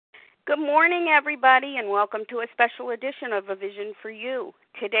Good morning, everybody, and welcome to a special edition of A Vision for You.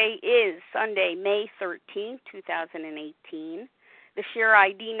 Today is Sunday, May 13, 2018. The share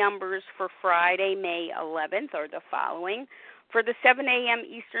ID numbers for Friday, May 11th are the following. For the 7 a.m.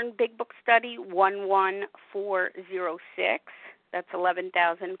 Eastern Big Book Study, 11406, that's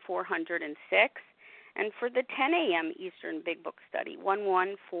 11,406. And for the 10 a.m. Eastern Big Book Study,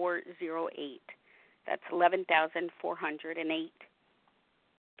 11408, that's 11,408.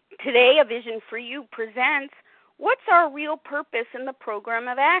 Today, A Vision for You presents What's Our Real Purpose in the Program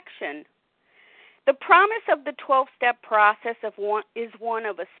of Action? The promise of the 12-step process is one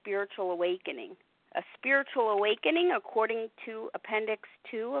of a spiritual awakening. A spiritual awakening, according to Appendix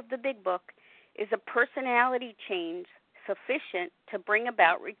 2 of the Big Book, is a personality change sufficient to bring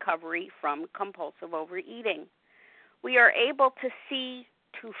about recovery from compulsive overeating. We are able to see,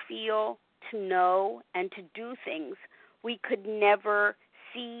 to feel, to know, and to do things we could never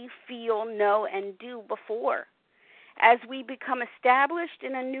see, feel, know, and do before. As we become established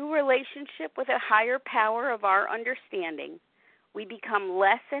in a new relationship with a higher power of our understanding, we become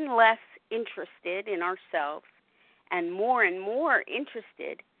less and less interested in ourselves and more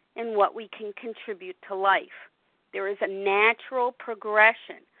interested in what we can contribute to life. There is a natural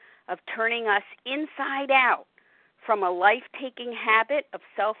progression of turning us inside out from a life-taking habit of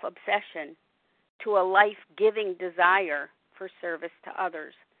self-obsession to a life-giving desire for service to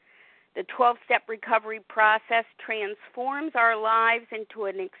others. The 12-step recovery process transforms our lives into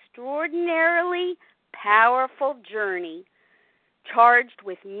an extraordinarily powerful journey charged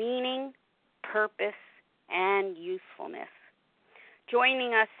with meaning, purpose, and usefulness.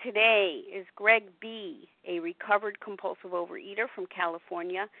 Joining us today is Greg B., a recovered compulsive overeater from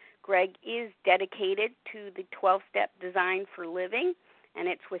California. Greg is dedicated to the 12-step design for living, and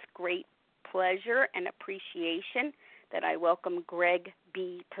it's with great pleasure and appreciation that I welcome Greg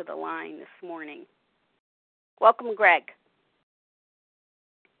B. to the line this morning. Welcome, Greg.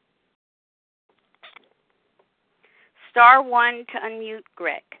 Star 1 to unmute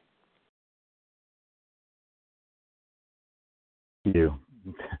Greg. Thank you.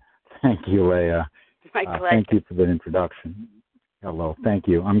 Thank you, Leah. My pleasure. Thank you for the introduction. Hello. Thank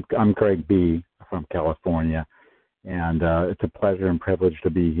you. I'm Greg B. from California, and it's a pleasure and privilege to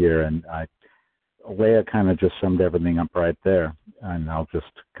be here. And Leah kind of just summed everything up right there, and I'll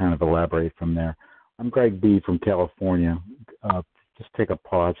just kind of elaborate from there. I'm Greg B. from California. Just take a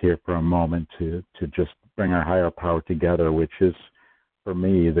pause here for a moment to just bring our higher power together, which is, for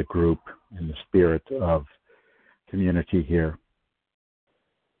me, the group and the spirit of community here.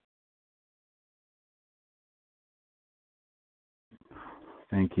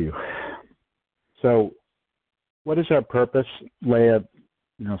 Thank you. So, what is our purpose? Leah,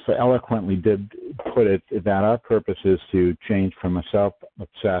 so eloquently did put it that our purpose is to change from a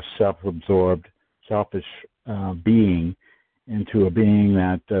self-obsessed, self-absorbed, selfish being into a being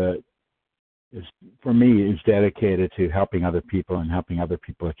that is, for me, is dedicated to helping other people and helping other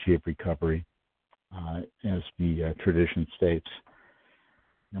people achieve recovery, as the tradition states.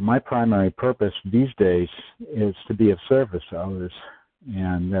 Now, my primary purpose these days is to be of service to others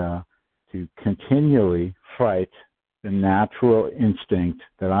and to continually fight the natural instinct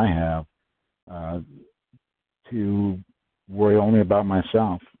that I have to worry only about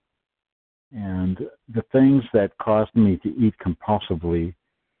myself. And the things that caused me to eat compulsively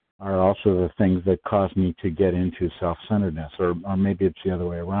are also the things that caused me to get into self-centeredness, or maybe it's the other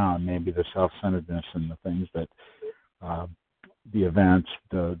way around. Maybe the self-centeredness and the things that the events,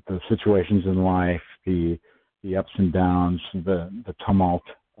 the situations in life, the ups and downs, the tumult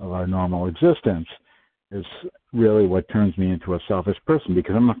of our normal existence is really what turns me into a selfish person,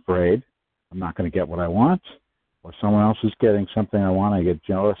 because I'm afraid I'm not going to get what I want, or someone else is getting something I want. I get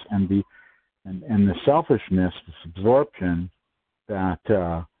jealous, envy, and the selfishness, this absorption that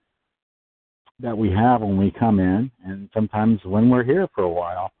we have when we come in, and sometimes when we're here for a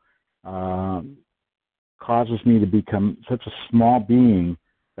while, causes me to become such a small being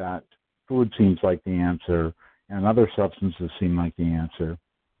that food seems like the answer, and other substances seem like the answer.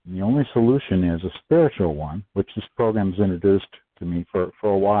 And the only solution is a spiritual one, which this program has introduced to me for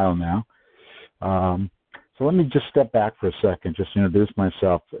a while now. So let me just step back for a second, just introduce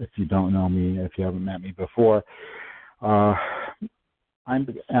myself if you don't know me, if you haven't met me before. I'm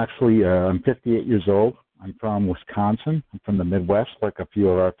 58 years old. I'm from Wisconsin. I'm from the Midwest, like a few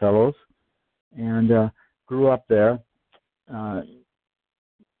of our fellows, and grew up there.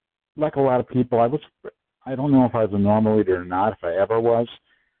 Like a lot of people, I don't know if I was a normal eater or not, if I ever was.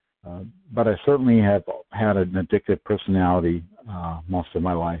 But I certainly have had an addictive personality most of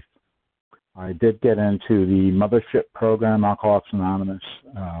my life. I did get into the mothership program, Alcoholics Anonymous,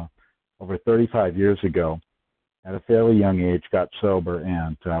 over 35 years ago, at a fairly young age, got sober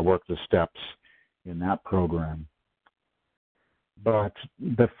and worked the steps in that program. But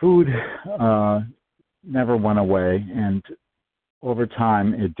the food never went away, and over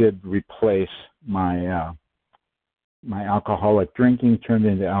time it did replace my my alcoholic drinking, turned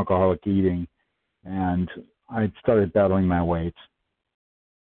into alcoholic eating, and I started battling my weight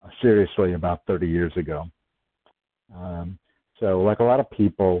seriously about 30 years ago. So like a lot of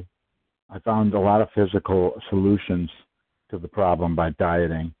people, I found a lot of physical solutions to the problem by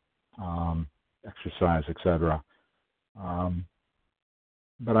dieting, exercise, etc.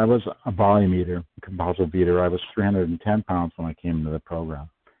 But I was a volume eater, compulsive eater. I was 310 pounds when I came into the program.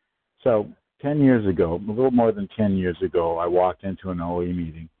 So 10 years ago, a little more than 10 years ago, I walked into an OE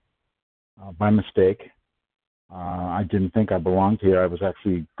meeting by mistake. I didn't think I belonged here. I was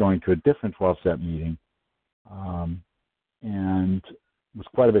actually going to a different 12-step meeting, and was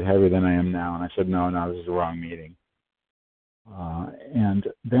quite a bit heavier than I am now. And I said, no, this is the wrong meeting. And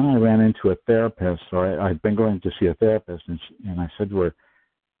then I ran into a therapist, or I'd been going to see a therapist, and I said to her,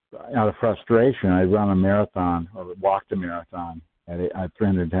 out of frustration, I ran a marathon, or walked a marathon at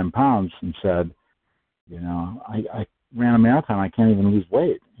 310 pounds, and said, I ran a marathon, I can't even lose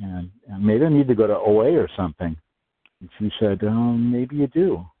weight, and maybe I need to go to OA or something. And she said, maybe you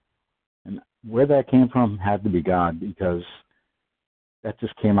do. And where that came from had to be God, because that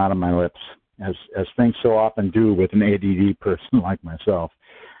just came out of my lips, as things so often do with an ADD person like myself.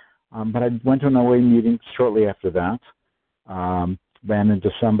 But I went to an OA meeting shortly after that, ran into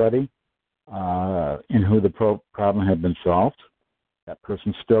somebody in who the problem had been solved. That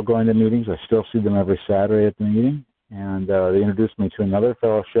person's still going to meetings. I still see them every Saturday at the meeting. And they introduced me to another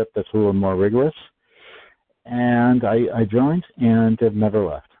fellowship that's a little more rigorous. And I joined and have never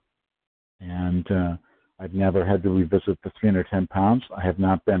left. And I've never had to revisit the 310 pounds. I have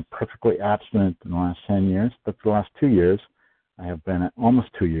not been perfectly abstinent in the last 10 years, but for the last 2 years, I have been, almost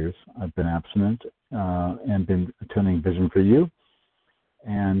 2 years, I've been abstinent and been attending Vision for You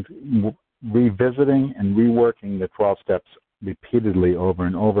and revisiting and reworking the 12 steps repeatedly over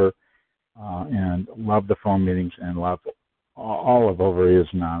and over, and love the phone meetings and love all of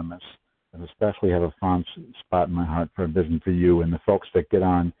Overeaters Anonymous, and especially have a fond spot in my heart for Vision for You and the folks that get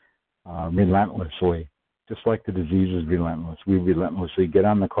on relentlessly, just like the disease is relentless. We relentlessly get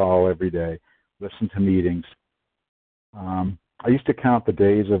on the call every day, listen to meetings. I used to count the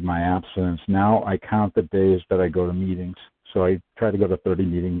days of my abstinence. Now I count the days that I go to meetings. So I try to go to 30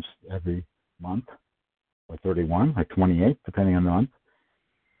 meetings every month, or 31, or 28, depending on the month.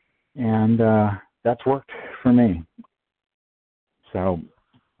 And that's worked for me. So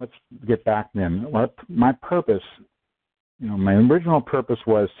let's get back then. My purpose, my original purpose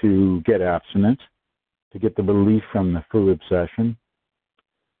was to get abstinent, to get the relief from the food obsession,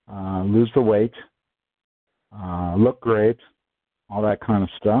 lose the weight, look great, all that kind of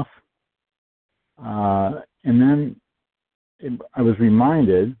stuff. And then I was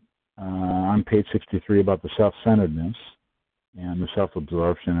reminded on page 63 about the self-centeredness and the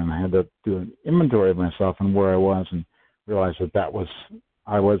self-absorption, and I had to do an inventory of myself and where I was, and realized that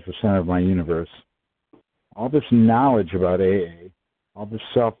I was the center of my universe. All this knowledge about AA, all this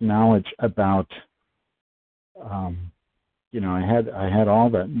self-knowledge about, I had all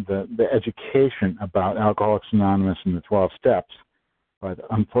the education about Alcoholics Anonymous and the 12 steps, but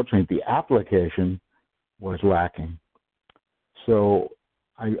unfortunately the application was lacking. So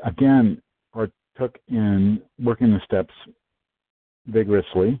I, again, partook in working the steps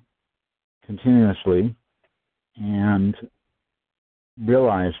vigorously, continuously, and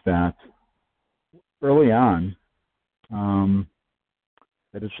realized that early on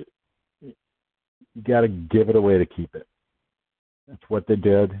that you got to give it away to keep it. That's what they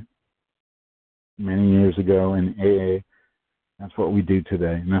did many years ago in AA. That's what we do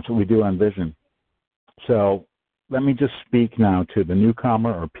today, and that's what we do on Vision. So let me just speak now to the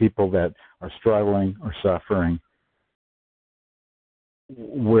newcomer or people that are struggling or suffering.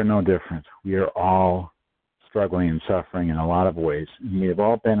 We're no different. We are all struggling and suffering in a lot of ways. And we have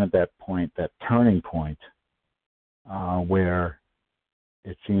all been at that point, that turning point, where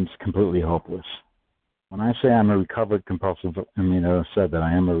it seems completely hopeless. When I say I'm a recovered compulsive, I said that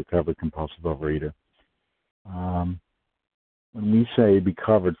I am a recovered compulsive overeater. When we say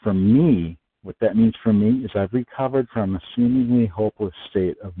recovered, for me, what that means for me is I've recovered from a seemingly hopeless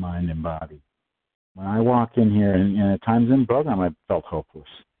state of mind and body. When I walk in here, and at times in the program, I've felt hopeless,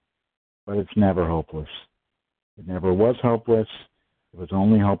 but it's never hopeless. It never was hopeless. It was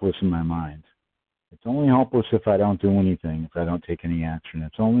only hopeless in my mind. It's only hopeless if I don't do anything, if I don't take any action.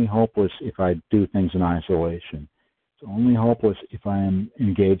 It's only hopeless if I do things in isolation. It's It's only hopeless if I am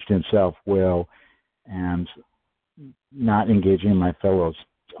engaged in self-will and not engaging my fellows.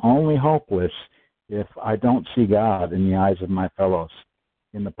 It's only hopeless if I don't see God in the eyes of my fellows,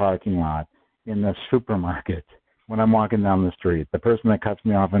 in the parking lot, in the supermarket, when I'm walking down the street, the person that cuts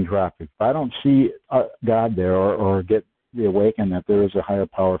me off in traffic. If I don't see God there or get the awaken that there is a higher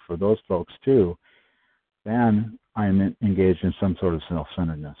power for those folks too, then I'm engaged in some sort of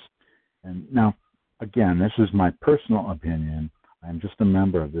self-centeredness. And now, again, this is my personal opinion. I'm just a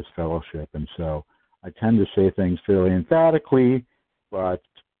member of this fellowship, and so I tend to say things fairly emphatically, but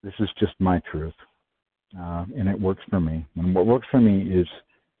this is just my truth, and it works for me. And what works for me is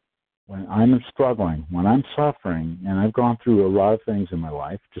when I'm struggling, when I'm suffering, and I've gone through a lot of things in my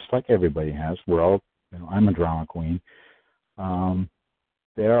life, just like everybody has. We're all, I'm a drama queen.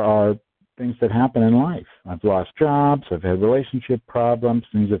 There are things that happen in life. I've lost jobs. I've had relationship problems.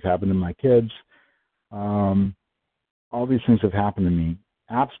 Things have happened to my kids. All these things have happened to me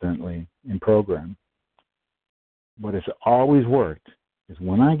abstinently in program. What has always worked is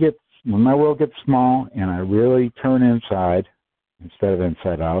when my world gets small and I really turn inside instead of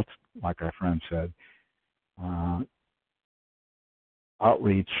inside out, like our friend said,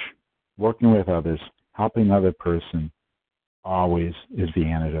 outreach, working with others, helping another person always is the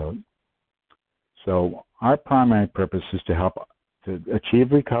antidote. So our primary purpose is to help to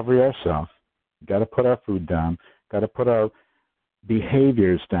achieve recovery ourselves. We've got to put our food down, got to put our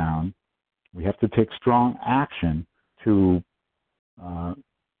behaviors down. We have to take strong action to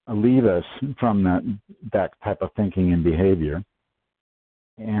alleviate us from that type of thinking and behavior.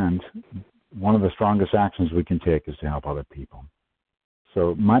 And one of the strongest actions we can take is to help other people.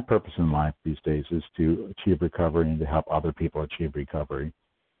 So my purpose in life these days is to achieve recovery and to help other people achieve recovery.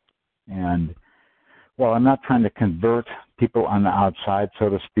 And while I'm not trying to convert people on the outside, so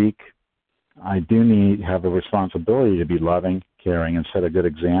to speak, I do have a responsibility to be loving, caring, and set a good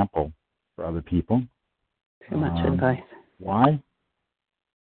example for other people. Too much advice. Why?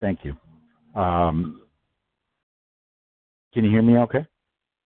 Thank you. Can you hear me okay?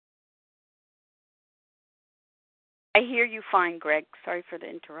 I hear you fine, Greg. Sorry for the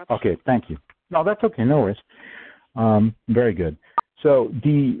interruption. Okay, thank you. No, that's okay. No worries. Very good. So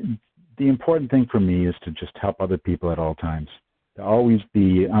the important thing for me is to just help other people at all times, to always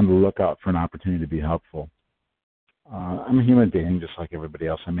be on the lookout for an opportunity to be helpful. I'm a human being just like everybody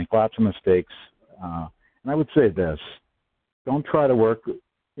else. I make lots of mistakes. And I would say this, don't try to work,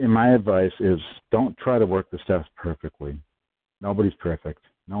 and my advice is don't try to work the steps perfectly. Nobody's perfect.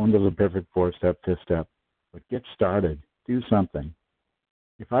 No one does a perfect 4-step, 5-step. But get started. Do something.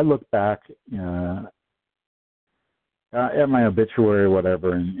 If I look back at my obituary or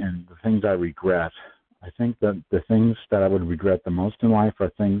whatever and the things I regret, I think that the things that I would regret the most in life are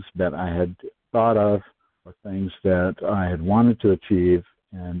things that I had thought of or things that I had wanted to achieve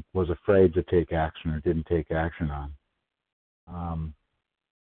and was afraid to take action or didn't take action on.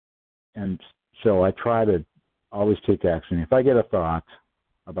 And so I try to always take action. If I get a thought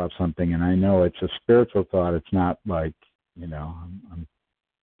about something and I know it's a spiritual thought, it's not like, I'm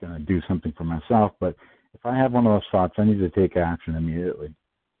going to do something for myself, but if I have one of those thoughts, I need to take action immediately.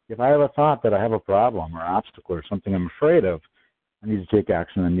 If I have a thought that I have a problem or obstacle or something I'm afraid of, I need to take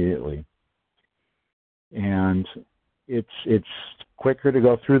action immediately. And it's quicker to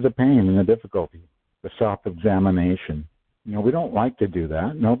go through the pain and the difficulty, the self-examination. We don't like to do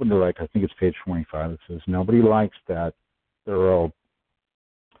that. Nobody I think it's page 25, it says, nobody likes that thorough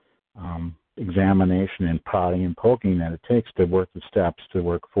examination and prodding and poking that it takes to work the steps, to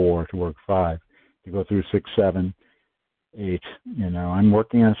work 4, to work 5, to go through 6, 7, 8. I'm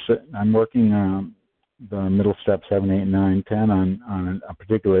working the middle step 7, 8, 9, 10 on a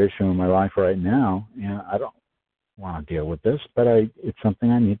particular issue in my life right now, and I don't want to deal with this, but it's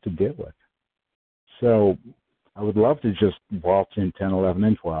something I need to deal with. So I would love to just waltz in 10, 11,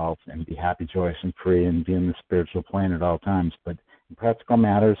 and 12 and be happy, joyous, and free and be in the spiritual plane at all times, but in practical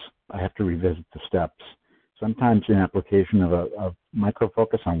matters, I have to revisit the steps. Sometimes in application of a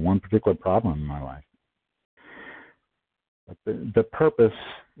micro-focus on one particular problem in my life. But the purpose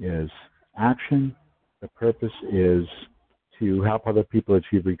is action. The purpose is to help other people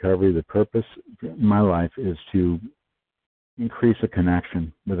achieve recovery. The purpose in my life is to increase a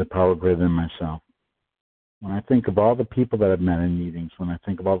connection with a power greater than myself. When I think of all the people that I've met in meetings, when I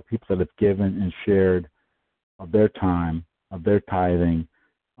think of all the people that have given and shared of their time, of their tithing,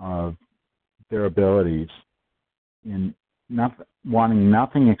 of their abilities, in wanting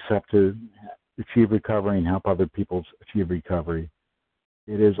nothing except to achieve recovery and help other people achieve recovery,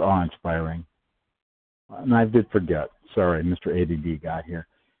 it is awe-inspiring. And I did forget, sorry, Mr. ADD got here.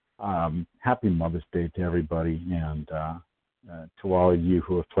 Happy Mother's Day to everybody, and to all of you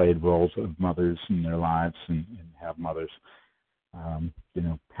who have played roles of mothers in their lives and have mothers.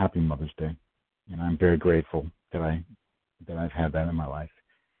 Happy Mother's Day, and I'm very grateful that I've had that in my life.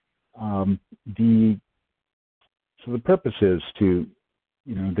 So the purpose is to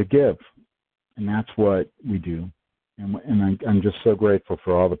give, and that's what we do. And I'm just so grateful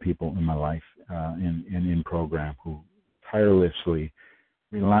for all the people in my life in program who tirelessly,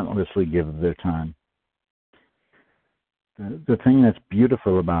 relentlessly give of their time. The thing that's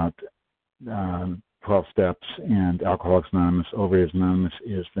beautiful about 12 Steps and Alcoholics Anonymous, Overeaters Anonymous,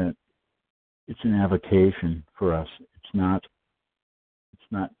 is that it's an avocation for us. It's not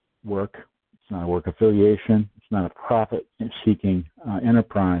work. It's not a work affiliation. It's not a profit-seeking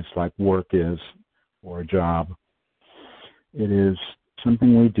enterprise like work is or a job. It is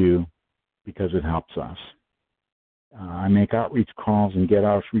something we do because it helps us. I make outreach calls and get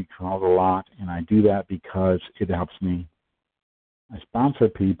outreach calls a lot, and I do that because it helps me. I sponsor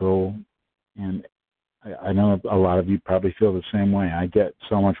people, and I know a lot of you probably feel the same way. I get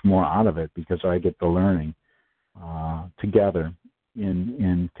so much more out of it because I get the learning together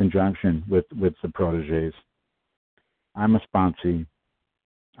in conjunction with the proteges. I'm a sponsee.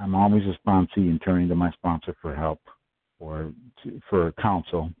 I'm always a sponsee in turning to my sponsor for help or for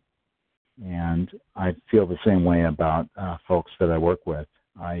counsel. And I feel the same way about folks that I work with.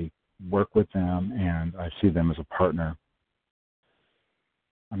 I work with them and I see them as a partner.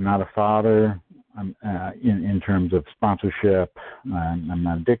 I'm not a father in terms of sponsorship. I'm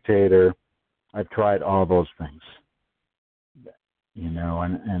not a dictator. I've tried all those things.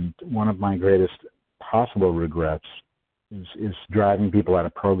 And one of my greatest possible regrets is driving people out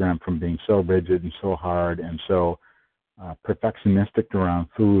of program from being so rigid and so hard and so perfectionistic around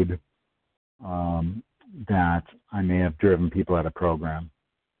food that I may have driven people out of program.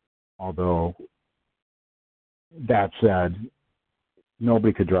 Although, that said,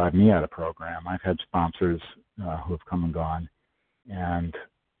 nobody could drive me out of program. I've had sponsors who have come and gone, and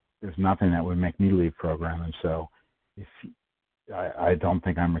there's nothing that would make me leave program. And so I don't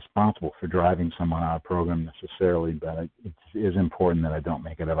think I'm responsible for driving someone out of program necessarily, but it is important that I don't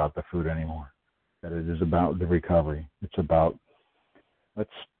make it about the food anymore, that it is about the recovery. It's about,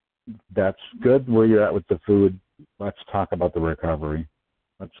 that's good where you're at with the food. Let's talk about the recovery.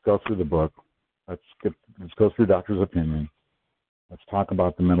 Let's go through the book. Let's go through Doctor's Opinion. Let's talk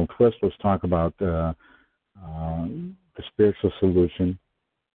about the mental twist. Let's talk about the spiritual solution.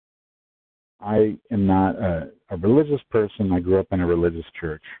 I am not a religious person. I grew up in a religious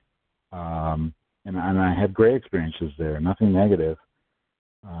church, and I had great experiences there, nothing negative.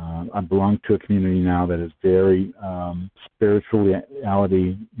 I belong to a community now that is very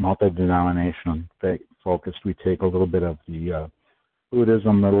spirituality, multi-denominational focused. We take a little bit of the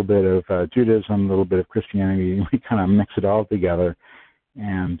Buddhism, a little bit of Judaism, a little bit of Christianity. We kind of mix it all together,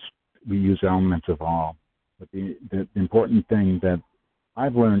 and we use elements of all. But the important thing that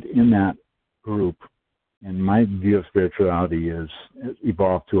I've learned in that group, and my view of spirituality is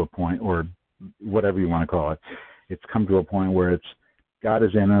evolved to a point, or whatever you want to call it. It's come to a point where it's God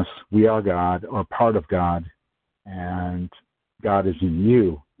is in us, we are God, or part of God, and God is in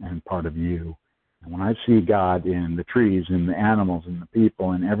you and part of you. And when I see God in the trees, in the animals, in the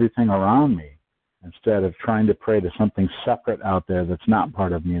people, and everything around me, instead of trying to pray to something separate out there that's not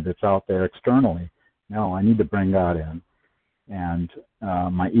part of me, that's out there externally, no, I need to bring God in. And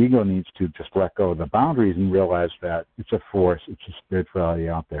my ego needs to just let go of the boundaries and realize that it's a force, it's a spirituality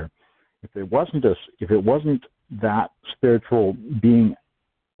out there. If it wasn't that spiritual being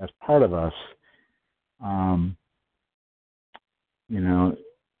as part of us,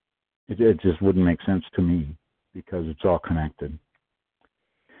 it just wouldn't make sense to me because it's all connected.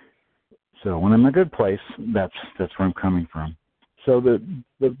 So when I'm in a good place, that's where I'm coming from. So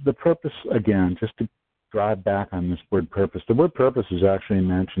the purpose, again, just to drive back on this word purpose, the word purpose is actually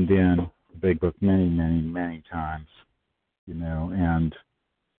mentioned in the Big Book many, many, many times, and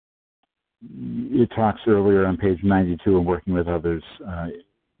it talks earlier on page 92 of Working with Others.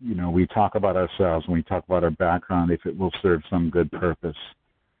 We talk about ourselves and we talk about our background if it will serve some good purpose.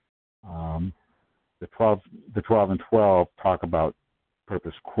 The 12 and 12 talk about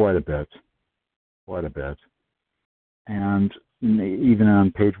purpose quite a bit. And even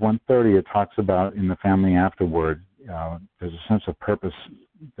on page 130, it talks about in the family afterward, there's a sense of purpose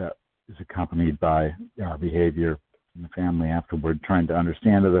that is accompanied by our behavior in the family afterward, trying to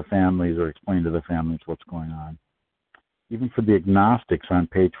understand other families or explain to the families what's going on. Even for the agnostics on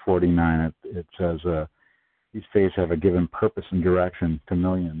page 49, it says, these faiths have a given purpose and direction to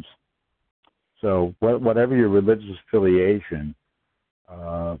millions. So whatever your religious affiliation,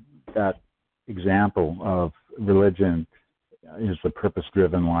 that example of religion is the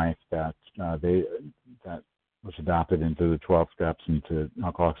purpose-driven life that was adopted into the 12 steps into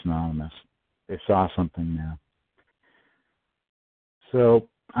Alcoholics Anonymous. They saw something there. So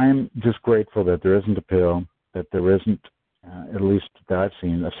I'm just grateful that there isn't a pill, that there isn't, at least that I've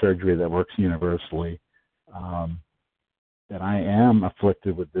seen, a surgery that works universally, that I am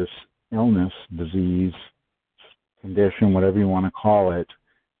afflicted with this illness, disease, condition, whatever you want to call it,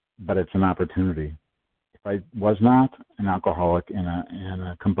 but it's an opportunity. If I was not an alcoholic and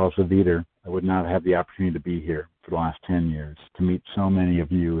a compulsive eater, I would not have the opportunity to be here for the last 10 years, to meet so many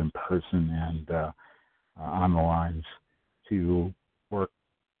of you in person and on the lines, to work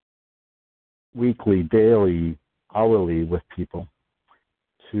weekly, daily, hourly with people,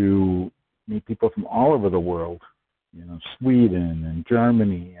 to meet people from all over the world, Sweden and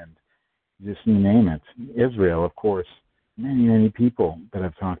Germany and just you name it, Israel, of course, many, many people that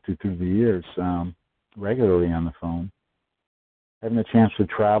I've talked to through the years, regularly on the phone, having a chance to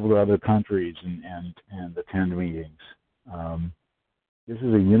travel to other countries and attend meetings. This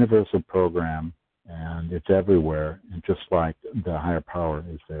is a universal program, and it's everywhere, and just like the higher power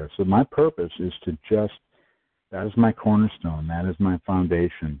is there. So my purpose is to that is my cornerstone, that is my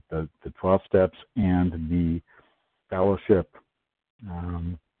foundation, the 12 steps and the fellowship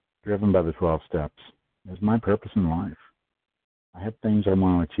driven by the 12 steps is my purpose in life. I have things I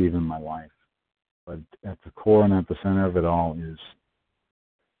want to achieve in my life, but at the core and at the center of it all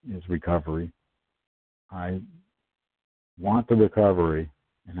is recovery. I want the recovery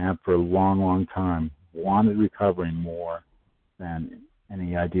and have for a long, long time wanted recovery more than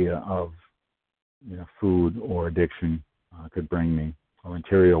any idea of food or addiction could bring me, or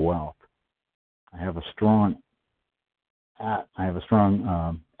material wealth. I have a strong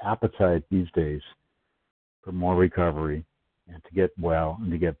appetite these days for more recovery and to get well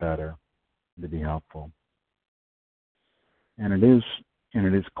and to get better and to be helpful. And it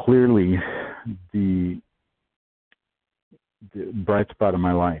is clearly the bright spot of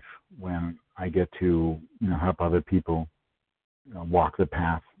my life when I get to help other people walk the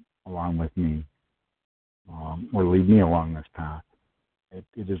path along with me, or lead me along this path. It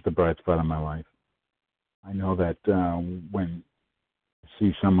is the bright spot of my life. I know that when I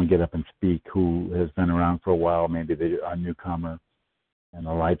see someone get up and speak who has been around for a while, maybe they're a newcomer, and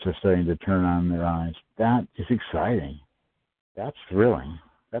the lights are starting to turn on in their eyes, that is exciting. That's thrilling.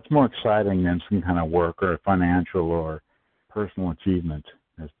 That's more exciting than some kind of work or financial or personal achievement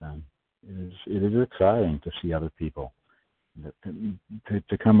has been. It is exciting to see other people,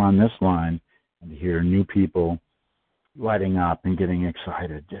 to come on this line and to hear new people lighting up and getting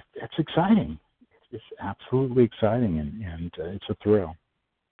excited. It's exciting. It's absolutely exciting, and it's a thrill.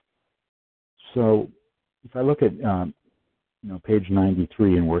 So if I look at page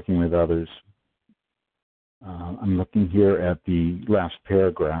 93 in Working with Others, I'm looking here at the last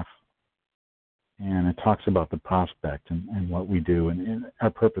paragraph, and it talks about the prospect and what we do, and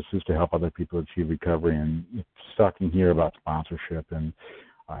our purpose is to help other people achieve recovery, and it's talking here about sponsorship and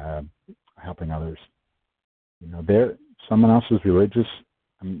helping others. Someone else's religious,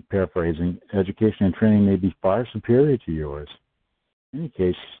 I'm paraphrasing, education and training may be far superior to yours. In any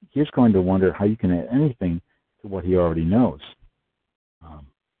case, he's going to wonder how you can add anything to what he already knows.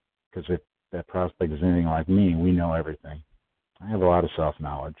 Because if that prospect is anything like me, we know everything. I have a lot of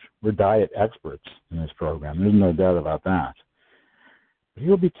self-knowledge. We're diet experts in this program. There's no doubt about that. But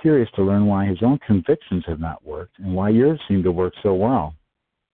he'll be curious to learn why his own convictions have not worked and why yours seem to work so well.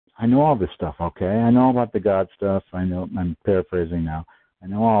 I know all this stuff, okay? I know about the God stuff. I know, I'm paraphrasing now. I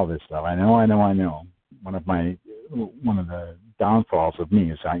know all this stuff. I know. One of the downfalls of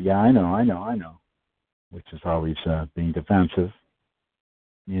me is, I know, which is always being defensive.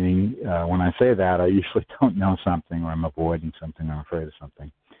 Meaning, when I say that, I usually don't know something, or I'm avoiding something, or I'm afraid of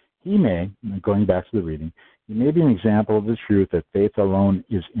something. He may, going back to the reading, he may be an example of the truth that faith alone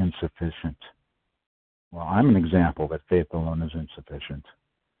is insufficient. Well, I'm an example that faith alone is insufficient.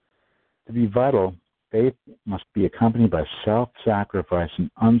 To be vital, faith must be accompanied by self-sacrifice and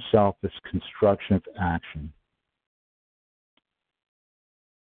unselfish constructive action.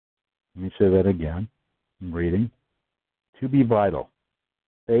 Let me say that again. I'm reading. To be vital,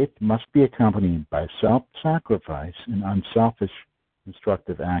 faith must be accompanied by self-sacrifice and unselfish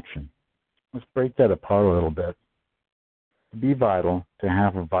constructive action. Let's break that apart a little bit. To be vital, to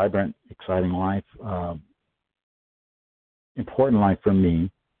have a vibrant, exciting life, important life for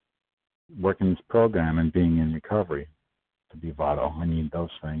me, working this program and being in recovery, to be vital. I need those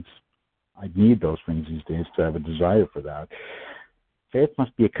things. I need those things these days to have a desire for that. Faith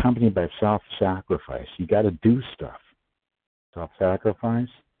must be accompanied by self-sacrifice. You got to do stuff. Self-sacrifice,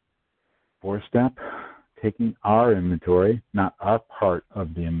 Fourth step, taking our inventory, not our part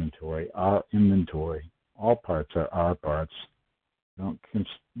of the inventory, our inventory. All parts are our parts.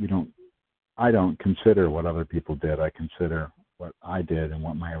 I don't consider what other people did. I consider what I did and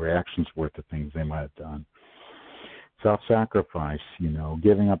what my reactions were to things they might have done. Self-sacrifice,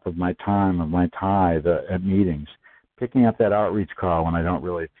 giving up of my time, of my tithe at meetings, picking up that outreach call when I don't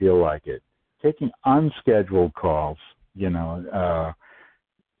really feel like it, taking unscheduled calls,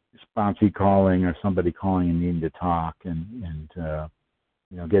 sponsee calling or somebody calling and needing to talk and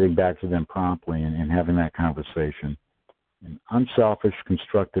getting back to them promptly and having that conversation. And unselfish,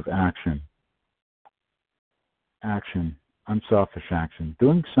 constructive action, unselfish action,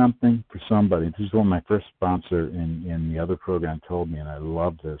 doing something for somebody. This is what my first sponsor in the other program told me, and I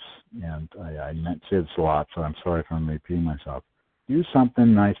love this, and I meant to say this a lot, so I'm sorry if I'm repeating myself. Do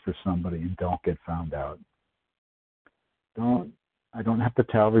something nice for somebody and don't get found out. I don't have to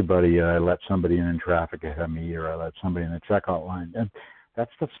tell everybody I let somebody in traffic ahead of me or I let somebody in the checkout line. And that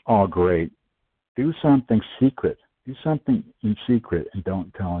stuff's all great. Do something secret. Do something in secret and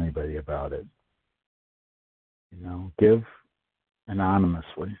don't tell anybody about it. Give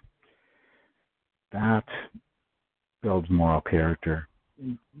anonymously. That builds moral character.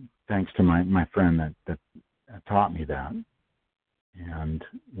 Thanks to my friend that taught me that. And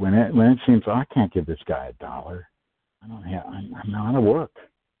when it seems I can't give this guy $1, I'm out of work.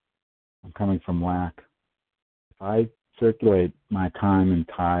 I'm coming from lack. If I circulate my time and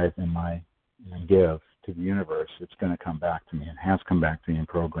tithe and give to the universe, it's going to come back to me. It has come back to me in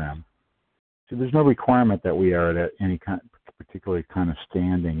program. So there's no requirement that we are at any particular kind of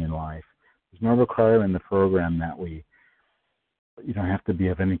standing in life. There's no requirement in the program that you don't have to be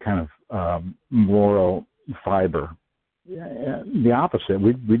of any kind of moral fiber. Yeah, the opposite.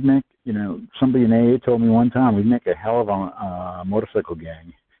 We'd make, somebody in AA told me one time, we'd make a hell of a motorcycle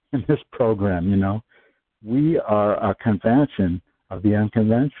gang in this program, We are a convention of the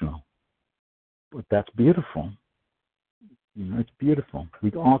unconventional. But that's beautiful. It's beautiful.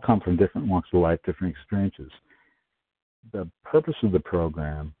 We all come from different walks of life, different experiences. The purpose of the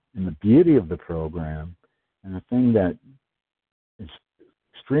program and the beauty of the program and the thing that is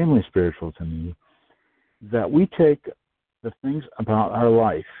extremely spiritual to me is that we take the things about our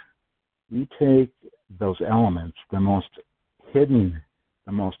life, we take those elements, the most hidden,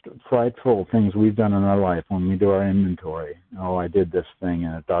 the most frightful things we've done in our life when we do our inventory. Oh, I did this thing in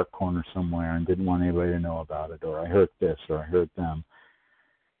a dark corner somewhere and didn't want anybody to know about it, or I hurt this, or I hurt them.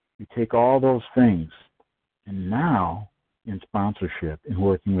 We take all those things, and now in sponsorship, in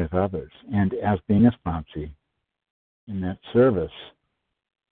working with others, and as being a sponsee in that service,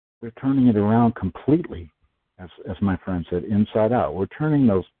 we're turning it around completely. As my friend said, inside out. We're turning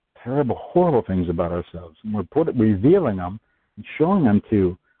those terrible, horrible things about ourselves, and we're revealing them and showing them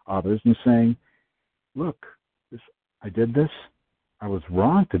to others and saying, look, I did this. I was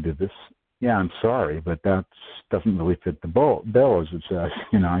wrong to do this. Yeah, I'm sorry, but that doesn't really fit the bill, as it says.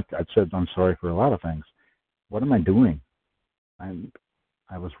 I've said I'm sorry for a lot of things. What am I doing?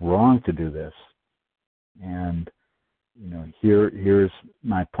 I was wrong to do this. And, here's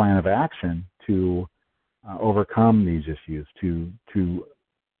my plan of action to overcome these issues, to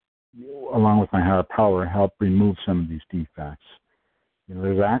along with my higher power, help remove some of these defects.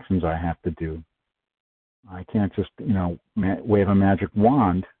 There's actions I have to do. I can't just, wave a magic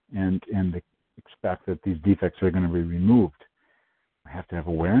wand and expect that these defects are going to be removed. I have to have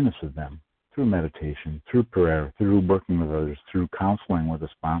awareness of them through meditation, through prayer, through working with others, through counseling with a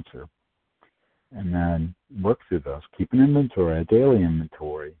sponsor. And then work through those. Keep an inventory, a daily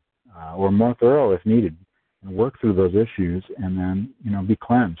inventory, or more thorough if needed, and work through those issues and then, be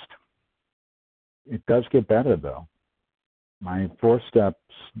cleansed. It does get better, though. My 4 steps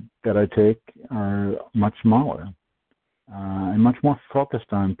that I take are much smaller and much more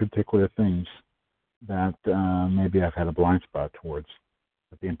focused on particular things that maybe I've had a blind spot towards.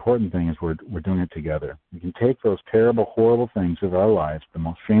 But the important thing is we're doing it together. We can take those terrible, horrible things of our lives, the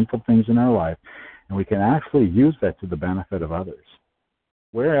most shameful things in our life, and we can actually use that to the benefit of others.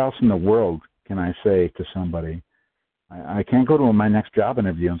 Where else in the world can I say to somebody, I can't go to my next job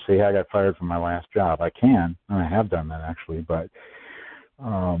interview and say, hey, I got fired from my last job. I can, and I have done that actually, but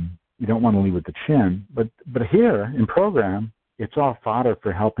you don't want to leave with the chin. But here in program, it's all fodder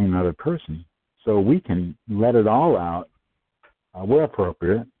for helping another person. So we can let it all out where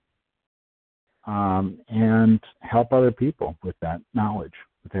appropriate and help other people with that knowledge,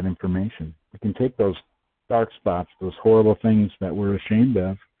 with that information. We can take those dark spots, those horrible things that we're ashamed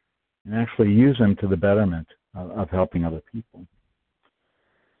of, and actually use them to the betterment of helping other people.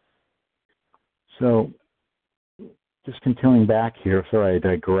 So just continuing back here, sorry I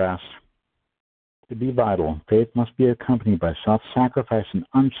digress, To be vital, faith must be accompanied by self-sacrifice and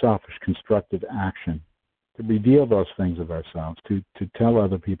unselfish constructive action. To reveal those things of ourselves, to tell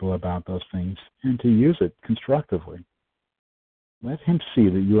other people about those things, and to use it constructively. Let him see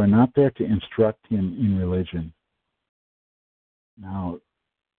that you are not there to instruct him in religion. Now,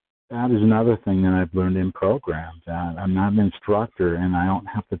 that is another thing that I've learned in programs, that I'm not an instructor and I don't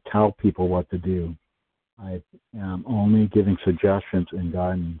have to tell people what to do. I am only giving suggestions and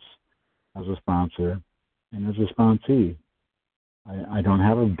guidance as a sponsor and as a sponsee. I don't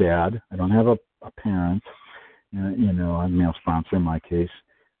have a dad. I don't have a parent, a male sponsor in my case.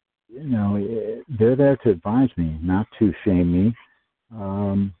 They're there to advise me, not to shame me,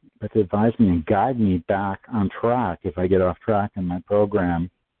 but to advise me and guide me back on track if I get off track in my program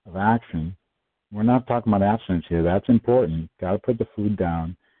of action. We're not talking about abstinence here. That's important. Got to put the food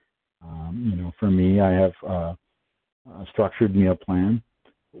down. For me, I have a structured meal plan.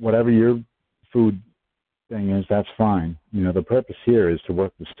 Whatever your food thing is, that's fine. The purpose here is to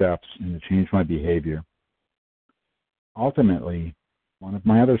work the steps and to change my behavior. Ultimately, one of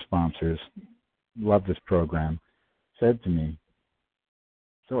my other sponsors, loved this program, said to me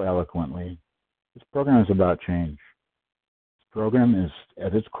so eloquently, this program is about change. This program is,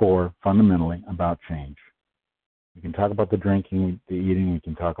 at its core, fundamentally about change. We can talk about the drinking, the eating, we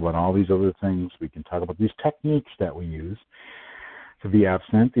can talk about all these other things, we can talk about these techniques that we use to be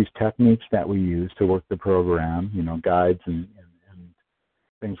absent, these techniques that we use to work the program, guides and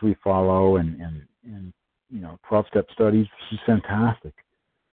things we follow and 12-step studies. This is fantastic.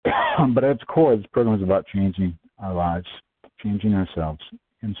 But at its core, this program is about changing our lives, changing ourselves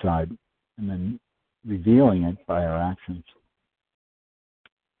inside, and then revealing it by our actions.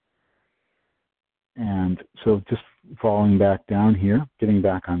 And so just falling back down here, getting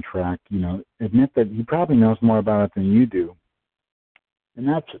back on track, admit that he probably knows more about it than you do. And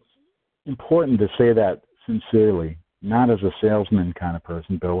that's important to say that sincerely, not as a salesman kind of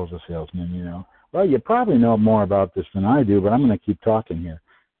person. Bill was a salesman, Well, you probably know more about this than I do, but I'm going to keep talking here.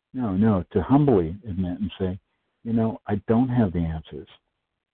 No, to humbly admit and say, I don't have the answers.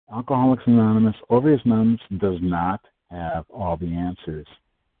 Alcoholics Anonymous, Overeaters Anonymous does not have all the answers.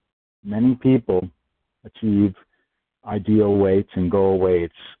 Many people achieve ideal weights and goal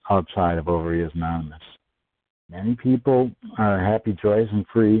weights outside of Overeaters Anonymous. Many people are happy, joyous, and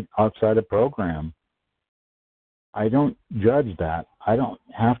free outside a program. I don't judge that. I don't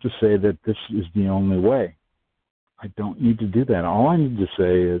have to say that this is the only way. I don't need to do that. All I need to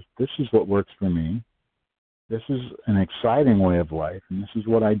say is this is what works for me. This is an exciting way of life, and this is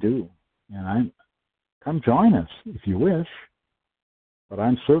what I do. And come join us if you wish, but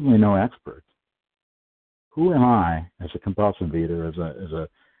I'm certainly no expert. Who am I as a compulsive eater, as a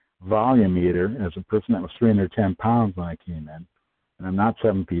volume eater, as a person that was 310 pounds when I came in? And I'm not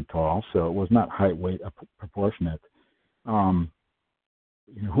 7 feet tall, so it was not height weight proportionate. Who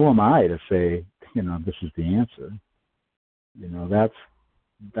am I to say, this is the answer?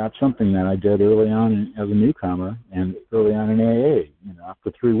 That's something that I did early on as a newcomer and early on in AA.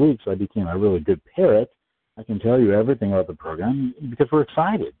 After 3 weeks, I became a really good parrot. I can tell you everything about the program because we're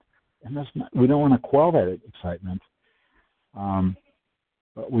excited, and we don't want to quell that excitement.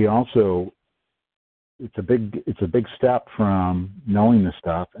 But we also, it's a big step from knowing the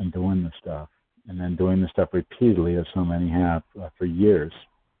stuff and doing the stuff, and then doing the stuff repeatedly, as so many have for years.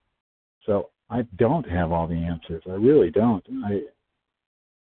 So I don't have all the answers. I really don't.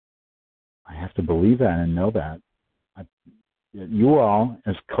 I have to believe that and know that. You all,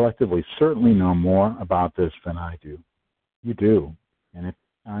 as collectively, certainly know more about this than I do. You do. And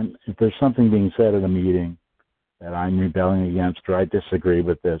if there's something being said at a meeting that I'm rebelling against, or I disagree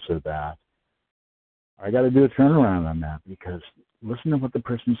with this or that, I got to do a turnaround on that, because listen to what the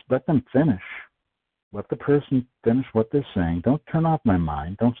person's, let them finish. Let the person finish what they're saying. Don't turn off my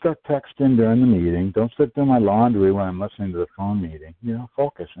mind. Don't start texting during the meeting. Don't start doing my laundry when I'm listening to the phone meeting.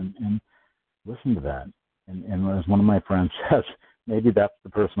 Focus and listen to that. And as one of my friends says, maybe that's the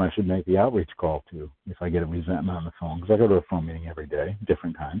person I should make the outreach call to if I get a resentment on the phone, because I go to a phone meeting every day,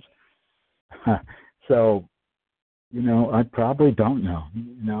 different kinds. So, I probably don't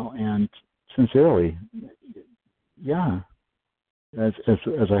know, and sincerely, yeah. As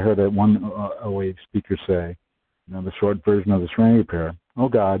I heard one OA speaker say, the short version of the Serenity Prayer, oh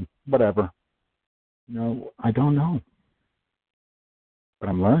God, whatever. I don't know. But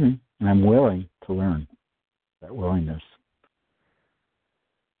I'm learning, and I'm willing to learn. That willingness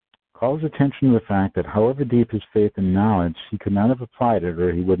calls attention to the fact that however deep his faith and knowledge, he could not have applied it,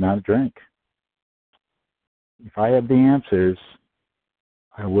 or he would not drink. If I had the answers,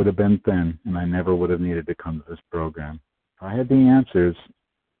 I would have been thin, and I never would have needed to come to this program. If I had the answers,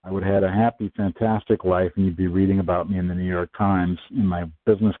 I would have had a happy, fantastic life, and you'd be reading about me in the New York Times in my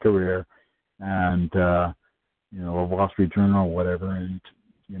business career and, or Wall Street Journal or whatever, and,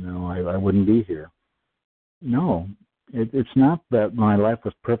 I wouldn't be here. No, it's not that my life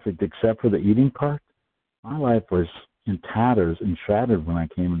was perfect except for the eating part. My life was in tatters and shattered when I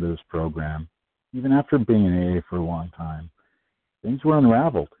came into this program. Even after being in AA for a long time, things were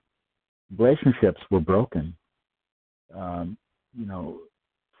unraveled. Relationships were broken.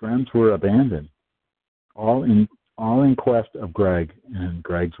 Friends were abandoned. All in quest of Greg and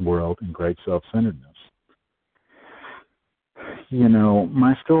Greg's world and Greg's self-centeredness.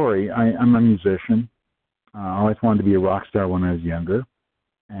 My story, I'm a musician. I always wanted to be a rock star when I was younger.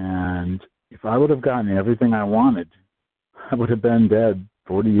 And if I would have gotten everything I wanted, I would have been dead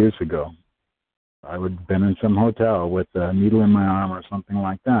 40 years ago. I would have been in some hotel with a needle in my arm or something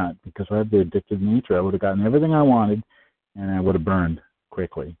like that. Because I have the addictive nature, I would have gotten everything I wanted, and I would have burned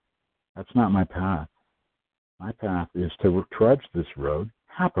quickly. That's not my path. My path is to trudge this road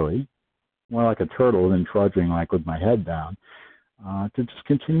happily, more like a turtle than trudging like with my head down, to just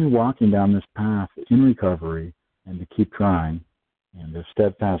continue walking down this path in recovery and to keep trying and to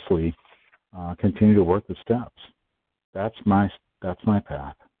steadfastly continue to work the steps. That's my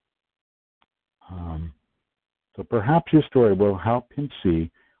path. So perhaps your story will help him see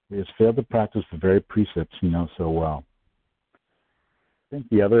he has failed to practice the very precepts he knows so well. I think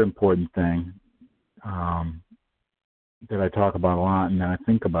the other important thing that I talk about a lot and that I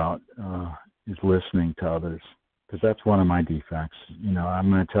think about is listening to others, because that's one of my defects. I'm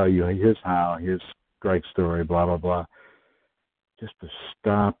going to tell you, here's Greg's story, blah, blah, blah. Just to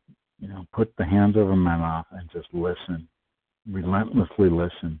stop, put the hands over my mouth and just listen, relentlessly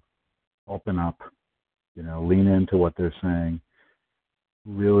listen, open up, lean into what they're saying,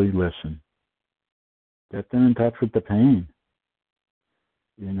 really listen. Get them in touch with the pain.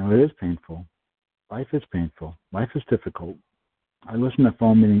 It is painful. Life is painful. Life is difficult. I listen to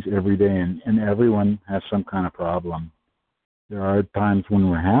phone meetings every day, and everyone has some kind of problem. There are times when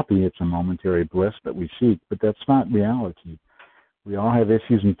we're happy. It's a momentary bliss that we seek, but that's not reality. We all have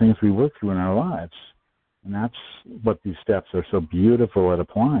issues and things we work through in our lives, and that's what these steps are so beautiful at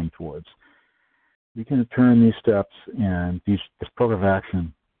applying towards. We can turn these steps and this program of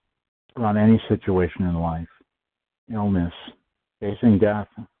action around any situation in life, illness, facing death,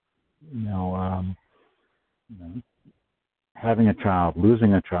 having a child,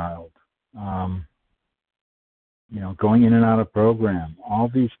 losing a child, going in and out of program, all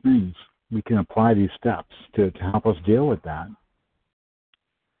these things, we can apply these steps to help us deal with that.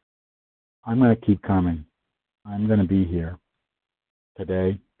 I'm going to keep coming. I'm going to be here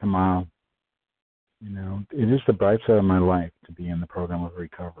today, tomorrow. It is the bright side of my life to be in the program of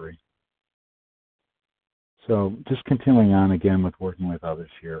recovery. So just continuing on again with working with others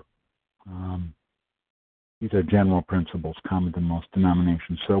here. These are general principles common to most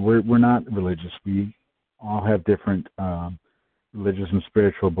denominations. So we're not religious. We all have different religious and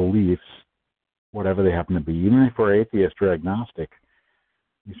spiritual beliefs, whatever they happen to be. Even if we're atheist or agnostic,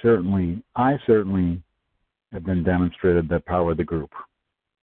 I certainly have been demonstrated the power of the group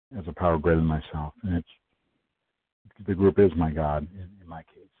as a power greater than myself. And the group is my God in my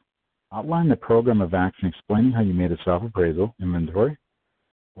case. Outline the program of action explaining how you made a self-appraisal, inventory,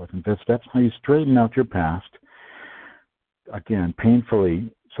 fourth and fifth steps, how you straighten out your past. Again,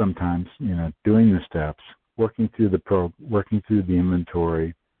 painfully sometimes, doing the steps, working through the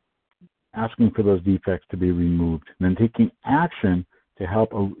inventory, asking for those defects to be removed, and then taking action to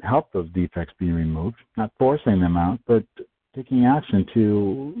help those defects be removed, not forcing them out, but taking action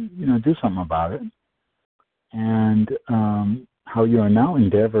to, do something about it. And how you are now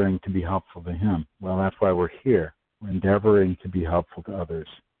endeavoring to be helpful to him. Well, that's why we're here. We're endeavoring to be helpful to others.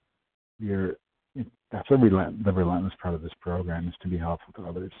 That's the relentless part of this program, is to be helpful to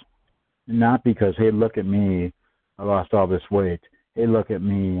others. And not because, hey, look at me, I lost all this weight. Hey, look at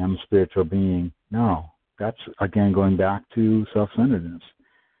me, I'm a spiritual being. No, that's, again, going back to self-centeredness.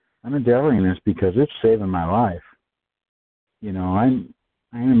 I'm endeavoring this because it's saving my life. I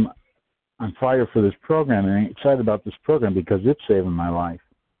am on fire for this program, and I'm excited about this program because it's saving my life.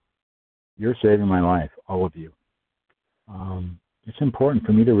 You're saving my life, all of you. It's important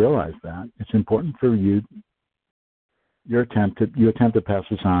for me to realize that. It's important for you. You attempt to pass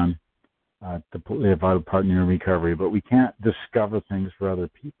this on to play a vital part in your recovery, but we can't discover things for other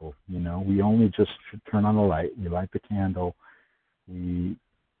people. We only just should turn on the light. We light the candle. We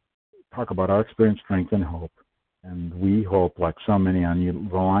talk about our experience, strength, and hope, and we hope, like so many on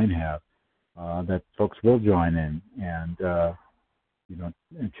the line have, that folks will join in and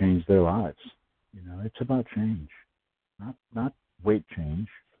and change their lives. It's about change, not weight change.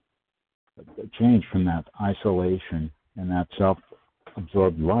 change from that isolation and that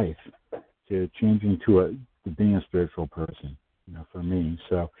self-absorbed life to changing to being a spiritual person, for me.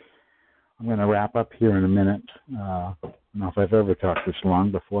 So I'm going to wrap up here in a minute. I don't know if I've ever talked this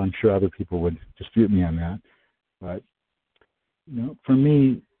long before. I'm sure other people would dispute me on that. But, for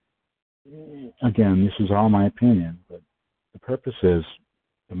me, again, this is all my opinion, but the purpose is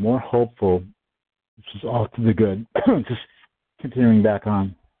the more hopeful, this is all to the good, just continuing back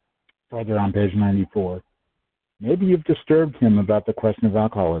on, further on page 94. Maybe you've disturbed him about the question of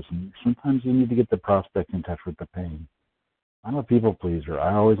alcoholism. Sometimes you need to get the prospect in touch with the pain. I'm a people pleaser.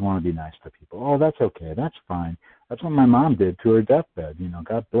 I always want to be nice to people. Oh, that's okay. That's fine. That's what my mom did to her deathbed.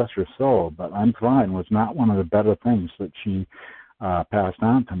 God bless her soul. But I'm fine was not one of the better things that she passed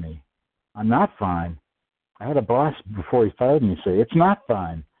on to me. I'm not fine. I had a boss before he fired me say, it's not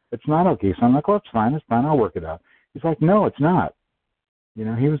fine. It's not okay. So I'm like, oh, it's fine. It's fine. I'll work it out. He's like, no, it's not. He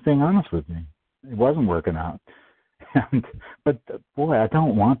was being honest with me. It wasn't working out. But boy, I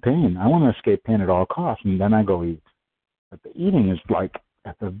don't want pain. I want to escape pain at all costs, and then I go eat. But the eating is like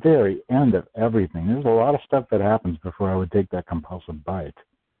at the very end of everything. There's a lot of stuff that happens before I would take that compulsive bite.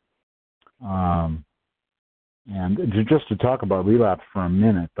 And just to talk about relapse for a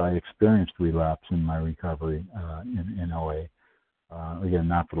minute, I experienced relapse in my recovery in OA. Again,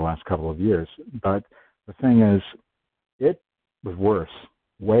 not for the last couple of years. But the thing is, it was worse,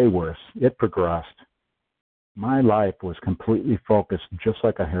 way worse. It progressed. My life was completely focused, just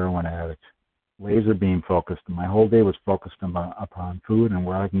like a heroin addict, laser beam focused. My whole day was focused upon food and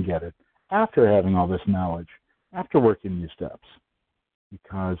where I can get it after having all this knowledge, after working these steps,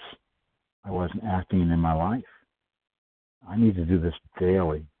 because I wasn't acting in my life. I need to do this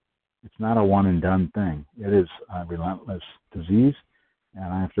daily. It's not a one and done thing. It is a relentless disease,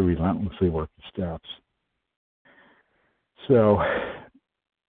 and I have to relentlessly work the steps. So,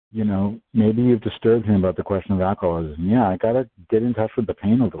 maybe you've disturbed him about the question of alcoholism. Yeah, I got to get in touch with the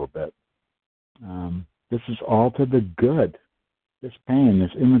pain a little bit. This is all to the good. This pain,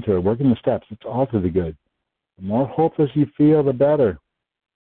 this inventory, working the steps, it's all to the good. The more hopeless you feel, the better.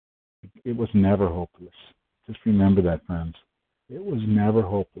 It was never hopeless. Just remember that, friends. It was never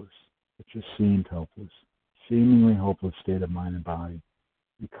hopeless. It just seemed hopeless. Seemingly hopeless state of mind and body.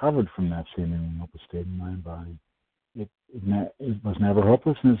 Recovered from that seemingly hopeless state of mind and body. It was never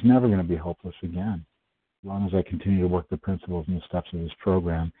hopeless, and it's never going to be hopeless again. As long as I continue to work the principles and the steps of this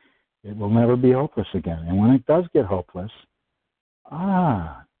program, it will never be hopeless again. And when it does get hopeless,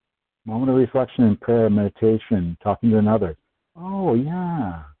 moment of reflection and prayer, meditation, talking to another. Oh,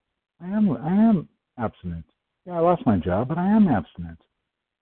 yeah, I am abstinent. Yeah, I lost my job, but I am abstinent.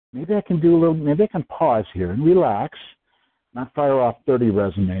 Maybe I can pause here and relax, not fire off 30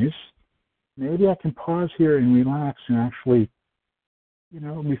 resumes. Maybe I can pause here and relax and actually,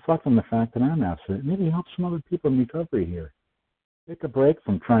 reflect on the fact that I'm abstinent. Maybe help some other people in recovery here. Take a break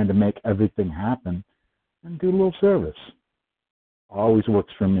from trying to make everything happen and do a little service. Always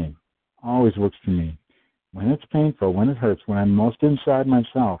works for me. Always works for me. When it's painful, when it hurts, when I'm most inside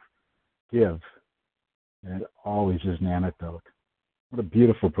myself, give. And it always is an antidote. What a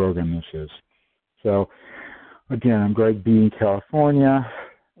beautiful program this is. So, again, I'm Greg B. in California.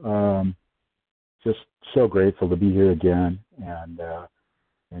 Just so grateful to be here again. And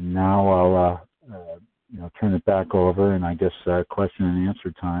now I'll turn it back over, and I guess question and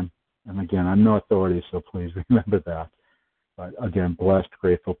answer time. And again, I'm no authority, so please remember that. But again, blessed,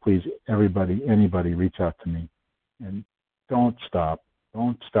 grateful. Please, anybody, reach out to me. And don't stop.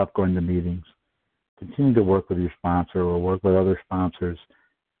 Don't stop going to meetings. Continue to work with your sponsor or work with other sponsors.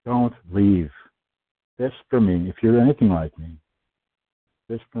 Don't leave. This, for me, if you're anything like me,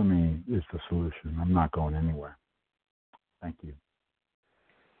 this, for me, is the solution. I'm not going anywhere. Thank you.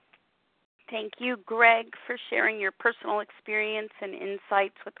 Thank you, Greg, for sharing your personal experience and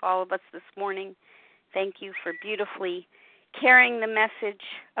insights with all of us this morning. Thank you for beautifully carrying the message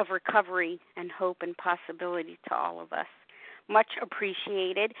of recovery and hope and possibility to all of us. Much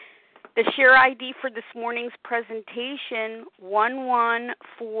appreciated. The share ID for this morning's presentation,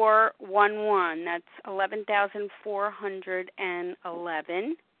 11411. That's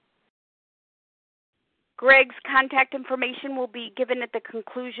 11,411. Greg's contact information will be given at the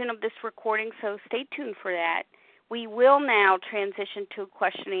conclusion of this recording, so stay tuned for that. We will now transition to a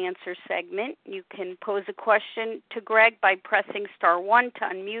question and answer segment. You can pose a question to Greg by pressing *1 to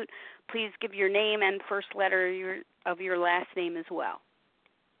unmute. Please give your name and first letter of your last name as well.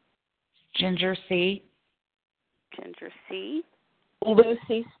 Ginger C. Ginger C.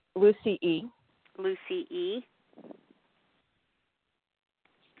 Lucy E. Lucy E.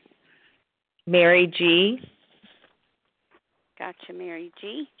 Mary G. Gotcha, Mary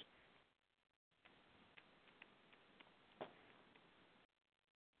G.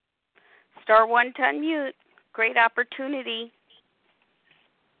 Star 1 to unmute. Great opportunity.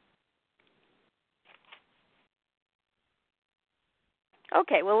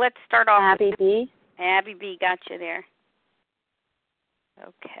 Okay, well, let's start off Abby B. Abby B, got you there.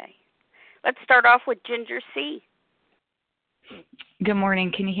 Okay. Let's start off with Ginger C. Good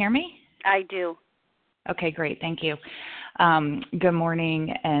morning. Can you hear me? I do. Okay, great. Thank you. Good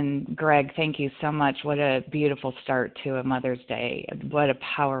morning. And Greg, thank you so much. What a beautiful start to a Mother's Day. What a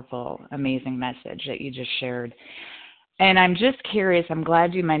powerful, amazing message that you just shared. And I'm just curious, I'm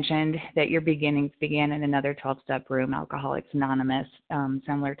glad you mentioned that your beginnings began in another 12-step room, Alcoholics Anonymous,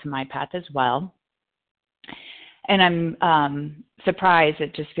 similar to my path as well. And I'm surprised.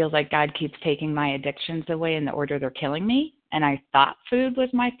 It just feels like God keeps taking my addictions away in the order they're killing me. And I thought food was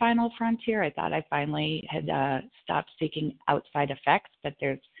my final frontier. I thought I finally had stopped seeking outside effects, but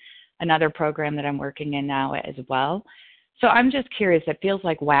there's another program that I'm working in now as well. So I'm just curious. It feels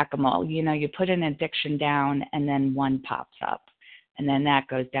like whack-a-mole. You know, you put an addiction down and then one pops up. And then that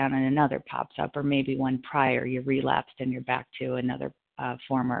goes down and another pops up. Or maybe one prior, you relapsed and you're back to another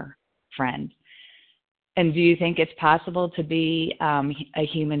former friend. And do you think it's possible to be a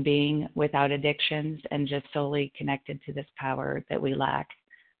human being without addictions and just solely connected to this power that we lack,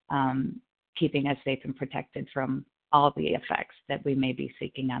 keeping us safe and protected from all the effects that we may be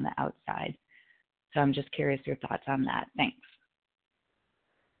seeking on the outside? So I'm just curious your thoughts on that. Thanks.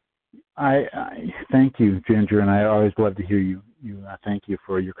 I thank you, Ginger, and I always love to hear you. Thank you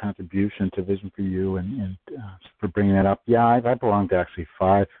for your contribution to Vision for You and for bringing that up. Yeah, I belong to actually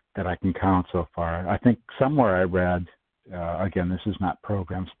 5 that I can count so far. I think somewhere I read, again, this is not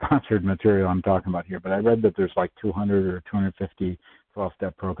program-sponsored material I'm talking about here, but I read that there's like 200 or 250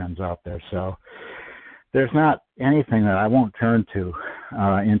 12-step programs out there. So there's not anything that I won't turn to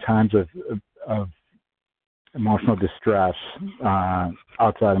in times of emotional distress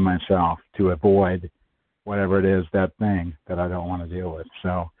outside of myself to avoid whatever it is, that thing that I don't want to deal with.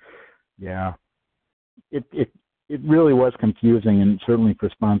 So, yeah, it really was confusing, and certainly for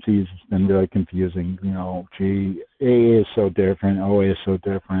sponsees it's been very confusing. You know, gee, AA is so different, OA is so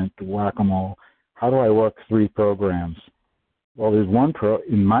different, whack-a-mole. How do I work 3 programs? Well, there's one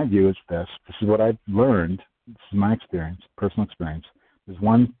in my view, it's this. This is what I've learned. This is my experience, personal experience. There's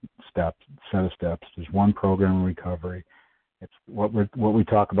one set of steps. There's one program of recovery. It's what we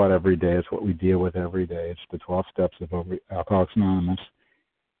talk about every day. It's what we deal with every day. It's the 12 steps of Alcoholics Anonymous.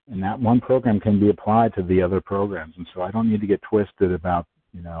 And that one program can be applied to the other programs. And so I don't need to get twisted about,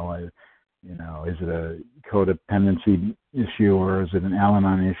 is it a codependency issue, or is it an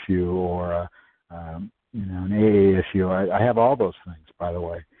Al-Anon issue, or an AA issue? I have all those things, by the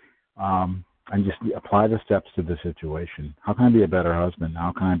way. And just apply the steps to the situation. How can I be a better husband?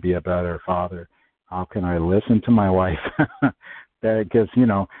 How can I be a better father? How can I listen to my wife? Because,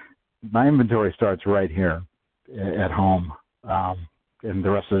 my inventory starts right here at home, and the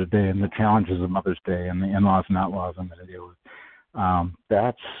rest of the day, and the challenges of Mother's Day and the in-laws and outlaws I'm going to deal with.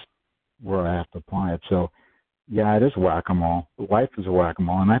 That's where I have to apply it. So, yeah, it is whack-a-mole. Life is a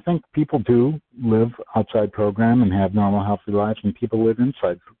whack-a-mole. And I think people do live outside program and have normal, healthy lives, and people live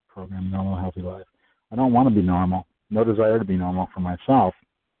inside program, normal, healthy life. I don't want to be normal. No desire to be normal for myself,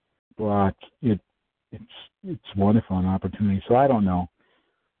 but it's wonderful, an opportunity. So I don't know.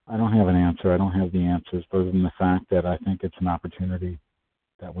 I don't have an answer. I don't have the answers, other than the fact that I think it's an opportunity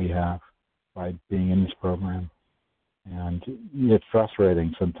that we have by being in this program. And it's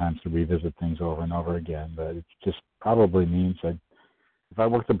frustrating sometimes to revisit things over and over again, but it just probably means that if I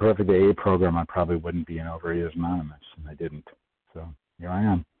worked the perfect AA program, I probably wouldn't be in Overeaters Anonymous, and I didn't. So here I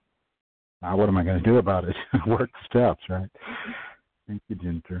am. Now what am I going to do about it? Work the steps, right? Thank you,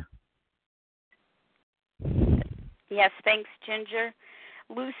 Ginger. Yes, thanks, Ginger.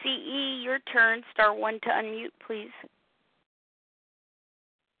 Lucy E., your turn. Star 1 to unmute, please.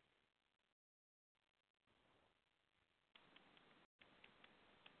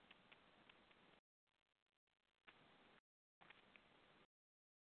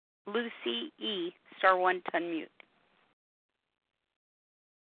 Lucy E., Star 1 to unmute.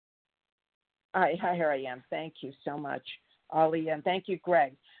 Hi, here I am. Thank you so much, Ollie, and thank you,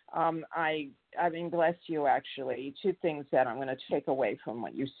 Greg. I mean, bless you, actually. 2 things that I'm going to take away from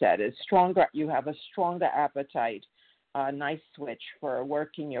what you said is stronger. You have a stronger appetite, a nice switch for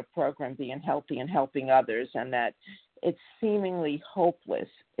working your program, being healthy and helping others, and that it's seemingly hopeless.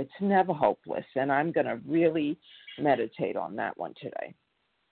 It's never hopeless, and I'm going to really meditate on that one today.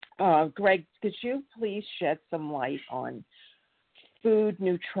 Greg, could you please shed some light on food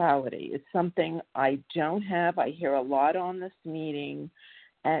neutrality? It's something I don't have. I hear a lot on this meeting,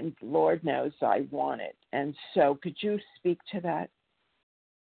 and Lord knows I want it. And so could you speak to that?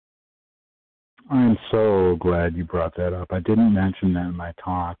 I'm so glad you brought that up. I didn't mention that in my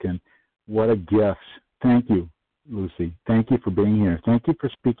talk, and what a gift. Thank you, Lucy. Thank you for being here. Thank you for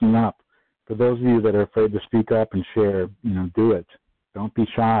speaking up. For those of you that are afraid to speak up and share, do it. Don't be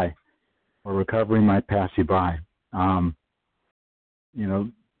shy, or recovery might pass you by.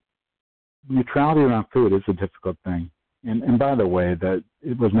 Neutrality around food is a difficult thing. And by the way, that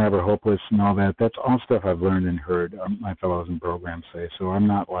it was never hopeless and all that, that's all stuff I've learned and heard my fellows in programs say. So I'm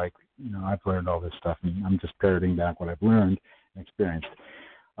not like, I've learned all this stuff and I'm just parroting back what I've learned and experienced.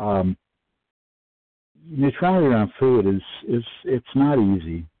 Neutrality around food it's not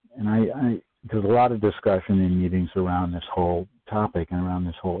easy. And there's a lot of discussion in meetings around this whole topic and around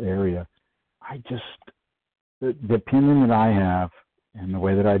this whole area. The opinion that I have and the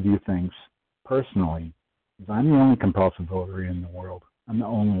way that I view things personally is I'm the only compulsive voter in the world. I'm the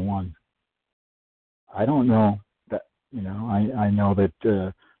only one. I don't know that, I know that,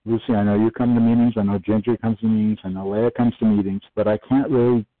 Lucy, I know you come to meetings. I know Ginger comes to meetings. I know Leah comes to meetings. But I can't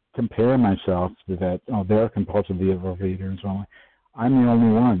really compare myself to that, they're compulsive overeaters only. I'm the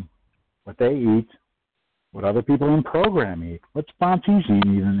only one. What they eat, what other people in program eat, what sponsees eat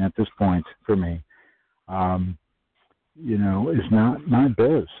even at this point for me, is not my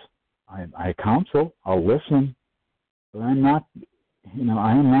biz. I counsel, I'll listen, but I'm not,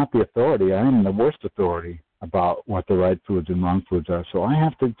 I am not the authority. I am the worst authority about what the right foods and wrong foods are. So I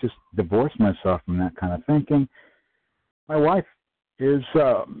have to just divorce myself from that kind of thinking. My wife is,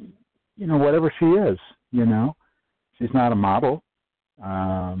 whatever she is, she's not a model.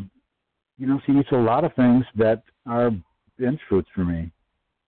 She eats a lot of things that are binge foods for me.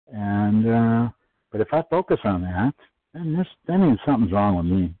 And, but if I focus on that, then means something's wrong with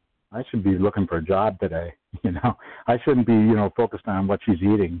me. I should be looking for a job today. I shouldn't be, focused on what she's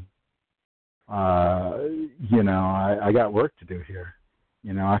eating. I got work to do here.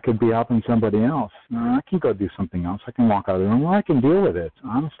 I could be helping somebody else. I can go do something else. I can walk out of the room. Or I can deal with it,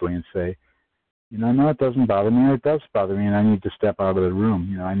 honestly, and say, no, it doesn't bother me, or it does bother me, and I need to step out of the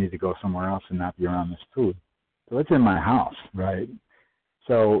room. I need to go somewhere else and not be around this food. So it's in my house, right?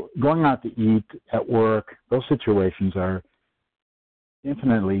 So going out to eat at work, those situations are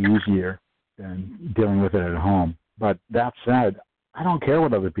infinitely easier than dealing with it at home. But that said, I don't care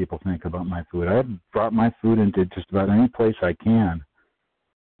what other people think about my food. I've brought my food into just about any place I can,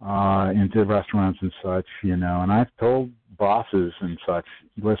 into restaurants and such, and I've told bosses and such,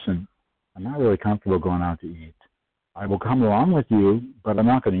 listen, I'm not really comfortable going out to eat. I will come along with you, but I'm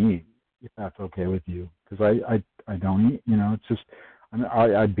not going to eat, if that's okay with you, because I don't eat. It's just,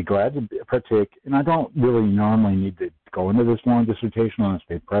 I'd be glad to partake, and I don't really normally need to go into this long dissertation unless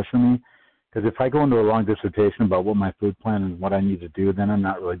they pressure me, because if I go into a long dissertation about what my food plan and what I need to do, then I'm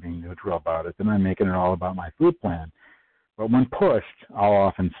not really being neutral about it. Then I'm making it all about my food plan. But when pushed, I'll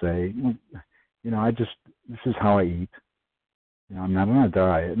often say, this is how I eat. I'm not on a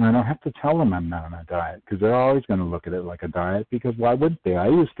diet, and I don't have to tell them I'm not on a diet, because they're always going to look at it like a diet, because why wouldn't they? I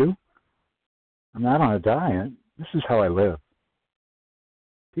used to. I'm not on a diet. This is how I live.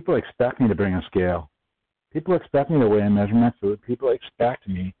 People expect me to bring a scale. People expect me to weigh and measure my food. People expect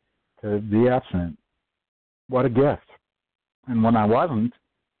me to be abstinent. What a gift. And when I wasn't,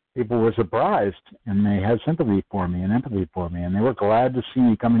 people were surprised, and they had sympathy for me and empathy for me, and they were glad to see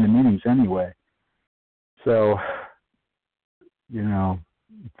me coming to meetings anyway. So,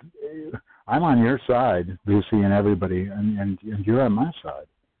 I'm on your side, Lucy, and everybody, and you're on my side.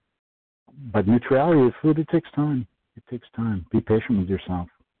 But neutrality of food, it takes time. It takes time. Be patient with yourself.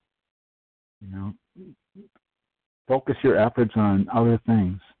 Focus your efforts on other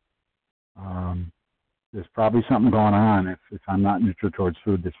things. There's probably something going on if I'm not neutral towards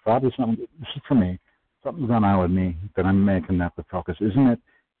food. There's probably something, this is for me, something's going on with me that I'm making that the focus. Isn't it,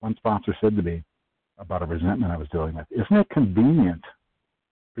 one sponsor said to me about a resentment I was dealing with, isn't it convenient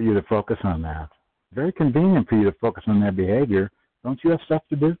for you to focus on that? Very convenient for you to focus on their behavior. Don't you have stuff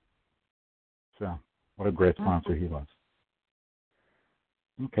to do? So, what a great sponsor he was.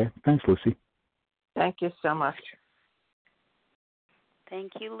 Okay, thanks, Lucy. Thank you so much.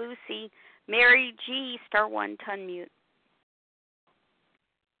 Thank you, Lucy. Mary G, *1 to unmute.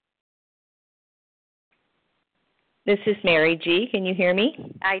 This is Mary G. Can you hear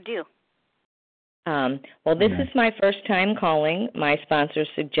me? I do. Well, this is my first time calling. My sponsor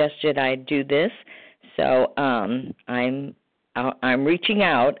suggested I do this, so I'm reaching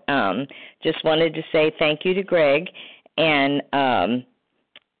out. Just wanted to say thank you to Greg, and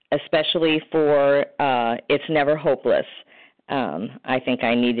especially for It's Never Hopeless. I think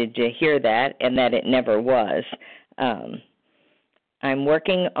I needed to hear that, and that it never was. I'm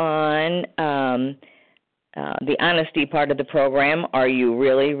working on the honesty part of the program. Are you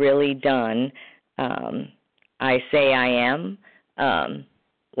really, really done? I say I am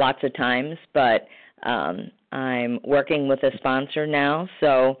lots of times, but I'm working with a sponsor now,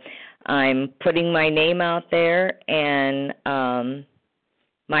 so I'm putting my name out there and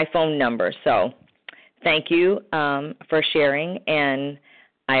my phone number. So thank you for sharing, and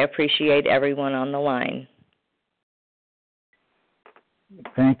I appreciate everyone on the line.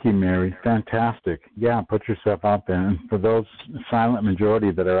 Thank you, Mary. Fantastic. Yeah, put yourself out there. And for those silent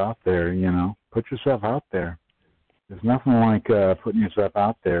majority that are out there, put yourself out there. There's nothing like putting yourself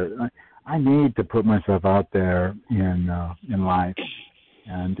out there. I need to put myself out there in life,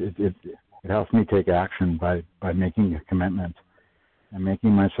 and it helps me take action by making a commitment and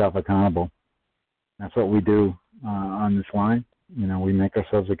making myself accountable. That's what we do on this line. We make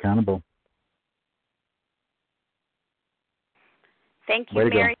ourselves accountable. Thank you,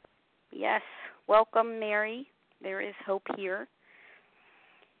 Mary. Yes, welcome, Mary. There is hope here.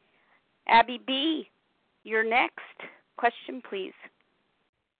 Abby B., you're next. Question, please.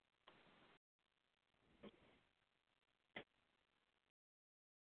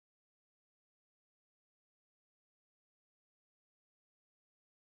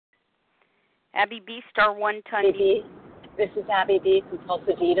 Abby B., star 1 to unmute. This is Abby B.,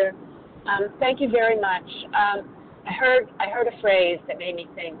 compulsive eater. Thank you very much. I heard a phrase that made me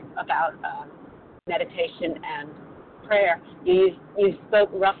think about meditation and prayer. You spoke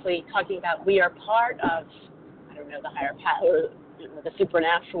roughly talking about we are part of, the higher power, the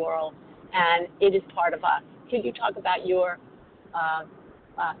supernatural world, and it is part of us. Could you talk about your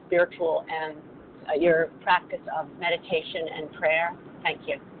spiritual and your practice of meditation and prayer? Thank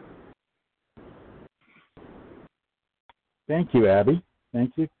you. Thank you, Abby.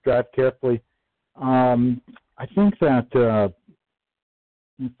 Thank you. Drive carefully. I think that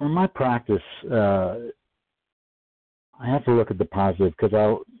for my practice, I have to look at the positive because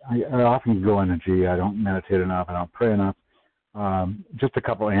I often go in gee, I don't meditate enough, I don't pray enough. Just a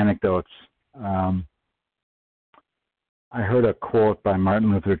couple anecdotes. I heard a quote by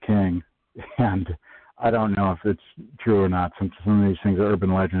Martin Luther King, and I don't know if it's true or not. Some of these things are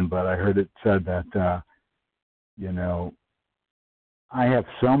urban legend, but I heard it said that, I have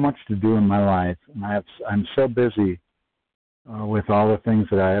so much to do in my life, and I'm so busy with all the things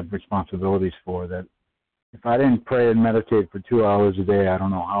that I have responsibilities for that if I didn't pray and meditate for 2 hours a day, I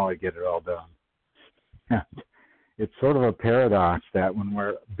don't know how I'd get it all done. And it's sort of a paradox that when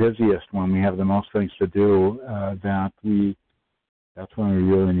we're busiest, when we have the most things to do, that's when we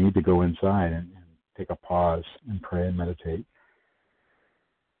really need to go inside and take a pause and pray and meditate.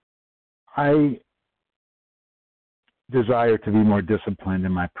 I desire to be more disciplined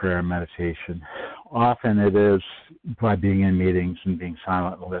in my prayer and meditation. Often it is by being in meetings and being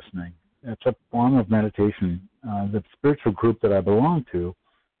silent and listening. It's a form of meditation. The spiritual group that I belong to,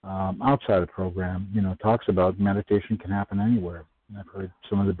 outside the program, talks about meditation can happen anywhere. And I've heard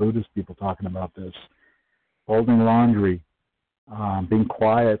some of the Buddhist people talking about this. Folding laundry, being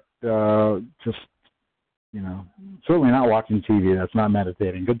quiet, certainly not watching TV. That's not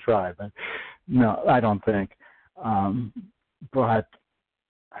meditating. Good try, but no, I don't think. But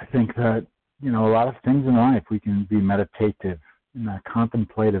I think that, a lot of things in life we can be meditative in that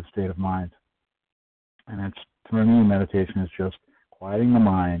contemplative state of mind. And for me, meditation is just quieting the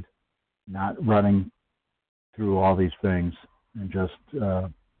mind, not running through all these things, and just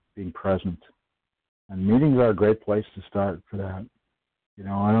being present. And meetings are a great place to start for that.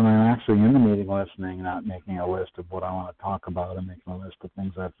 I'm actually in the meeting listening, not making a list of what I want to talk about and making a list of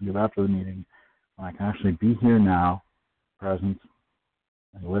things I have to do after the meeting. I can actually be here now, present,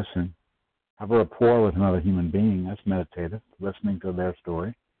 and listen. Have a rapport with another human being. That's meditative, listening to their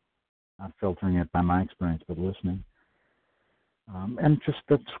story, not filtering it by my experience, but listening. And just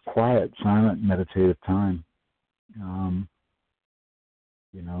that's quiet, silent, meditative time.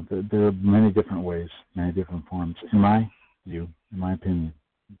 There are many different ways, many different forms, in my view, in my opinion.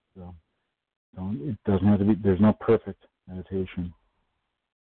 So it doesn't have to be, there's no perfect meditation.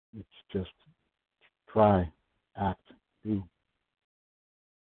 It's just try, act, do.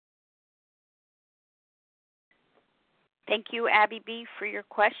 Thank you, Abby B., for your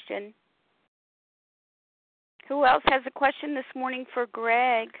question. Who else has a question this morning for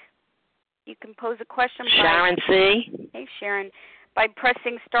Greg? You can pose a question by Sharon C. Hey, Sharon. By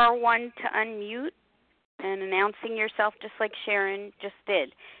pressing star 1 to unmute and announcing yourself just like Sharon just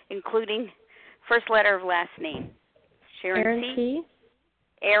did, including first letter of last name. Sharon C.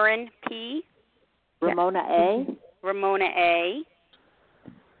 Aaron P. Ramona A. Ramona A.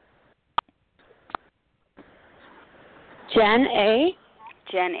 Jen A.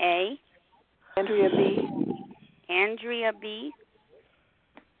 Jen A. Andrea B. Andrea B.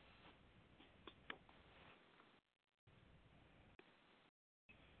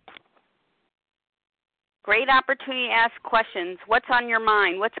 Great opportunity to ask questions. What's on your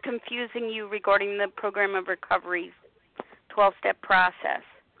mind? What's confusing you regarding the Program of Recovery's 12-step process?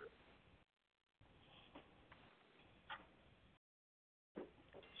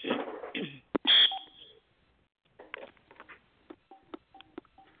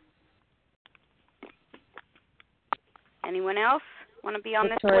 Anyone else want to be on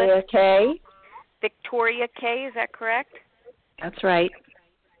Victoria this list? K. Victoria K., is that correct? That's right.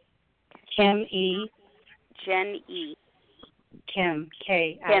 Kim E. Jen E. Kim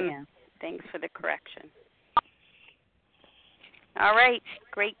K. Kim. Thanks for the correction. All right.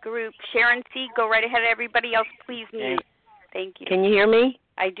 Great group. Sharon C., go right ahead. Everybody else, please mute. Okay. Thank you. Can you hear me?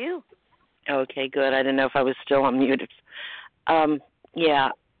 I do. Okay, good. I didn't know if I was still unmuted.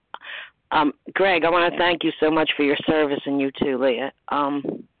 Greg, I want to thank you so much for your service, and you too, Leah.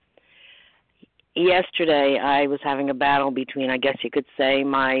 Yesterday, I was having a battle between, I guess you could say,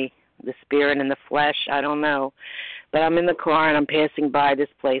 the spirit and the flesh. I don't know. But I'm in the car, and I'm passing by this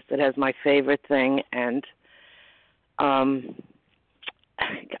place that has my favorite thing, and I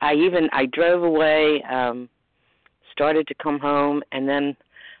drove away, started to come home, and then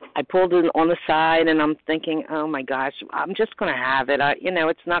I pulled it on the side, and I'm thinking, oh my gosh, I'm just going to have it.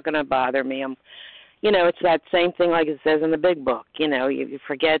 It's not going to bother me. It's that same thing like it says in the big book. You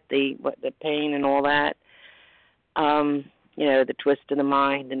forget the pain and all that. The twist of the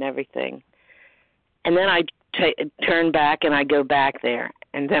mind and everything. And then I turn back and I go back there.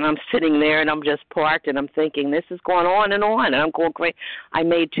 And then I'm sitting there and I'm just parked and I'm thinking, this is going on. And I'm going crazy. I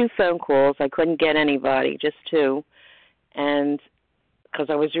made 2 phone calls. I couldn't get anybody, just 2. And because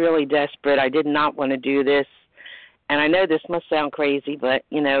I was really desperate, I did not want to do this. And I know this must sound crazy, but,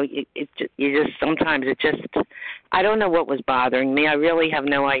 sometimes I don't know what was bothering me. I really have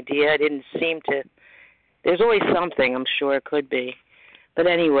no idea. I didn't seem to. There's always something, I'm sure it could be. But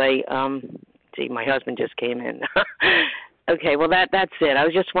anyway, my husband just came in. Okay, well, that's it. I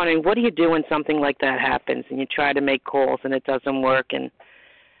was just wondering, what do you do when something like that happens and you try to make calls and it doesn't work? And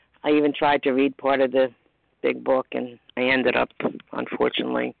I even tried to read part of the big book, and I ended up,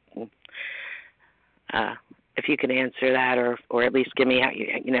 unfortunately, if you could answer that or at least give me how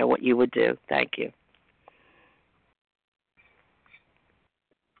what you would do. Thank you.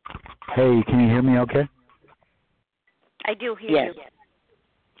 Hey, can you hear me okay? I do hear yes. you.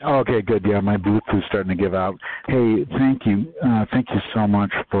 Oh, okay, good. Yeah, my Bluetooth's starting to give out. Hey, thank you. Thank you so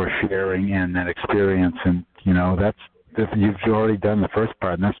much for sharing and that experience. And, you've already done the first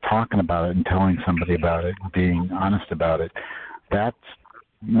part, and that's talking about it and telling somebody about it, being honest about it. That's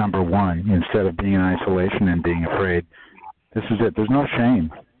number one, instead of being in isolation and being afraid. This is it. There's no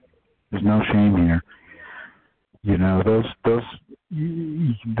shame. There's no shame here.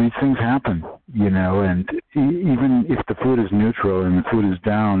 These things happen, and even if the food is neutral and the food is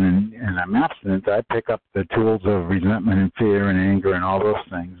down and I'm abstinent, I pick up the tools of resentment and fear and anger and all those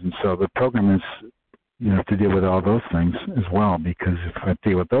things. And so the program is, to deal with all those things as well, because if I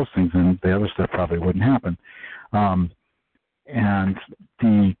deal with those things, then the other stuff probably wouldn't happen.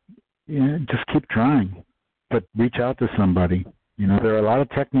 Just keep trying, but reach out to somebody. There are a lot of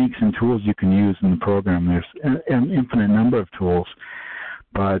techniques and tools you can use in the program. There's an infinite number of tools,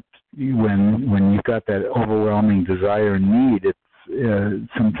 but when you've got that overwhelming desire and need, it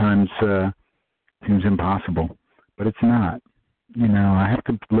sometimes seems impossible, but it's not. I have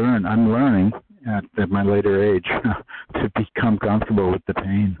to learn. I'm learning at my later age to become comfortable with the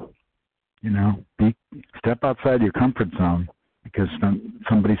pain. Step outside your comfort zone, because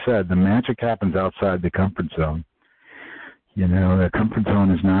somebody said the magic happens outside the comfort zone. The comfort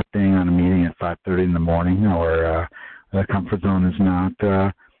zone is not being on a meeting at 5:30 in the morning, or the comfort zone is not,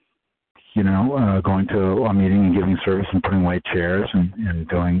 going to a meeting and giving service and putting away chairs and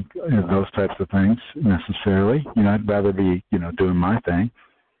doing those types of things necessarily. I'd rather be, doing my thing,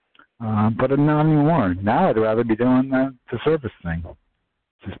 but not anymore. Now I'd rather be doing the service thing,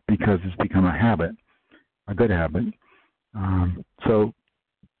 just because it's become a habit, a good habit. So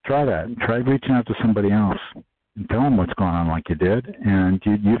try that. Try reaching out to somebody else and tell them what's going on like you did, and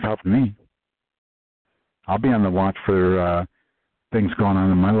you've helped me. I'll be on the watch for things going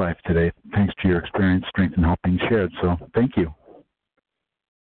on in my life today, thanks to your experience, strength, and help being shared. So thank you.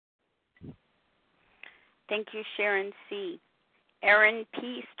 Thank you, Sharon C. Erin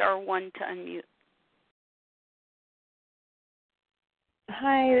P., *1 to unmute.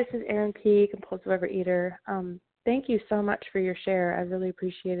 Hi, this is Erin P., compulsive overeater. Thank you so much for your share. I really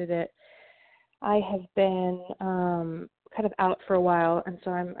appreciated it. I have been kind of out for a while, and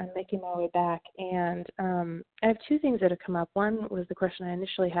so I'm making my way back. And I have two things that have come up. One was the question I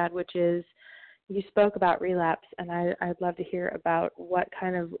initially had, which is you spoke about relapse, and I'd love to hear about what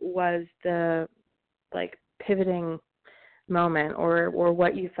kind of was the pivoting moment or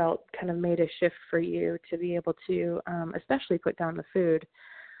what you felt kind of made a shift for you to be able to especially put down the food,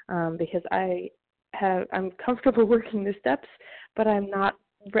 because I'm comfortable working the steps, but I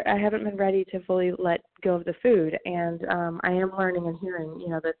haven't been ready to fully let go of the food. And I am learning and hearing,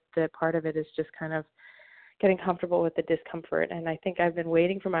 that the part of it is just kind of getting comfortable with the discomfort. And I think I've been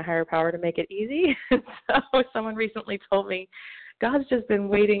waiting for my higher power to make it easy. So someone recently told me God's just been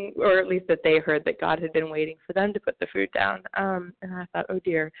waiting, or at least that they heard that God had been waiting for them to put the food down. And I thought, oh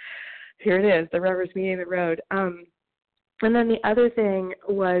dear, here it is, the rubber's meeting the road. And then the other thing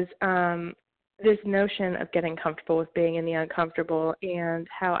was this notion of getting comfortable with being in the uncomfortable, and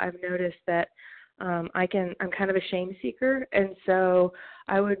how I've noticed that I'm kind of a shame seeker. And so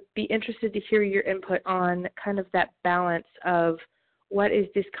I would be interested to hear your input on kind of that balance of what is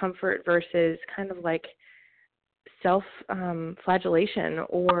discomfort versus kind of like self-flagellation,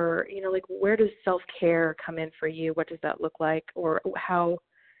 or, where does self-care come in for you? What does that look like? Or how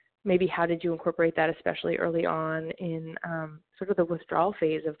did you incorporate that, especially early on in sort of the withdrawal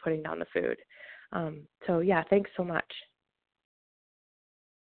phase of putting down the food? So thanks so much.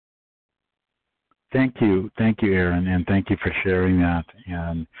 Thank you, Erin, and thank you for sharing that.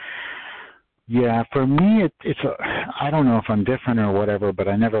 And for me, I don't know if I'm different or whatever, but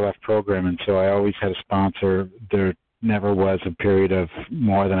I never left program, and so I always had a sponsor. There never was a period of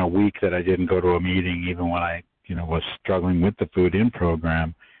more than a week that I didn't go to a meeting, even when I, was struggling with the food in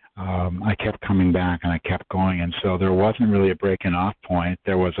program. I kept coming back and I kept going, and so there wasn't really a breaking off point.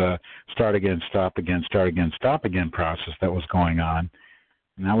 There was a start again, stop again, start again, stop again process that was going on,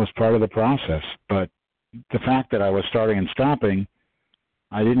 and that was part of the process. But the fact that I was starting and stopping,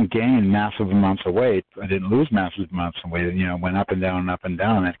 I didn't gain massive amounts of weight. I didn't lose massive amounts of weight. Went up and down and up and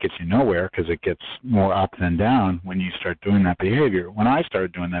down. That gets you nowhere, because it gets more up than down when you start doing that behavior. When I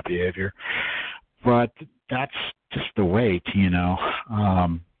started doing that behavior, but that's just the weight,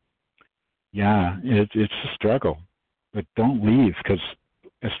 it's a struggle. But don't leave, because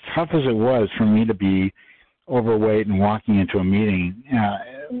as tough as it was for me to be overweight and walking into a meeting,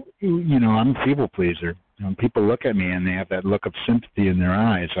 I'm a people pleaser. When people look at me and they have that look of sympathy in their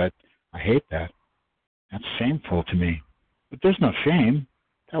eyes, I hate that. That's shameful to me. But there's no shame.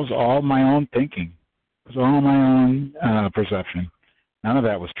 That was all my own thinking. It was all my own perception. None of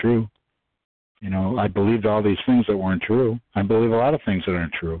that was true. I believed all these things that weren't true. I believe a lot of things that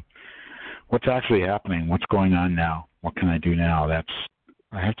aren't true. What's actually happening? What's going on now? What can I do now?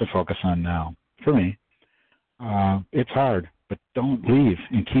 I have to focus on now. For me, it's hard, but don't leave,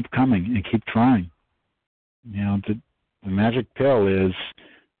 and keep coming and keep trying. The magic pill is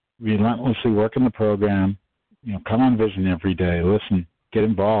relentlessly work in the program. Come on vision every day. Listen, get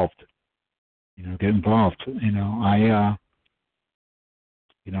involved. Get involved.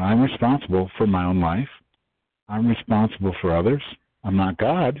 I'm responsible for my own life. I'm responsible for others. I'm not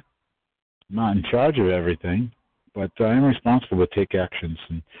God. I'm not in charge of everything, but I'm responsible to take actions,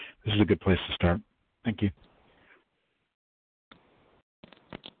 and this is a good place to start. Thank you.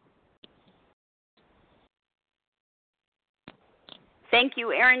 Thank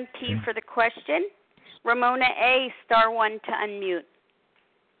you, Erin T., for the question. Ramona A., *1 to unmute.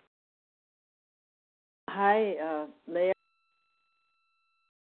 Hi, Leah.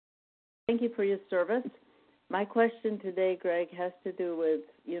 Thank you for your service. My question today, Greg, has to do with,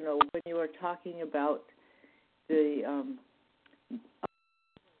 when you were talking about the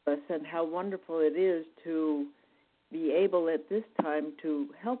and how wonderful it is to be able at this time to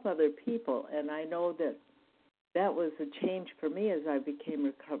help other people. And I know that was a change for me as I became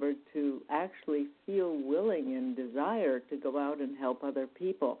recovered, to actually feel willing and desire to go out and help other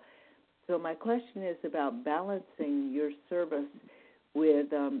people. So my question is about balancing your service with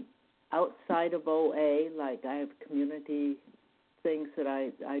outside of OA, like I have community things that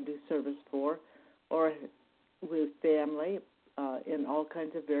I do service for, or with family in all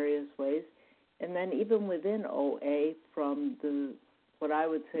kinds of various ways, and then even within OA, from what I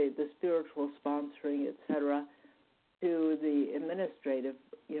would say the spiritual sponsoring, etc., to the administrative,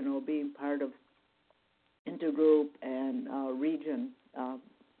 being part of intergroup and region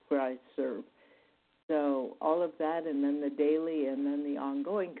where I serve. So all of that, and then the daily, and then the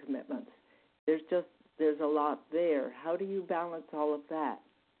ongoing commitments. There's a lot there. How do you balance all of that?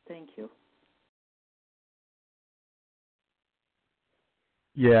 Thank you.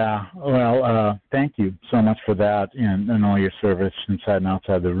 Yeah, well, thank you so much for that, and all your service inside and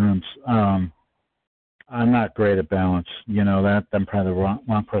outside the rooms. I'm not great at balance. That I'm probably the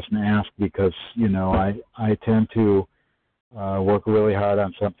wrong person to ask because, I tend to work really hard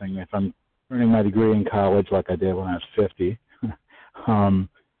on something. If I'm earning my degree in college like I did when I was 50,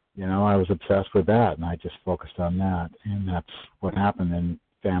 I was obsessed with that, and I just focused on that, and that's what happened, and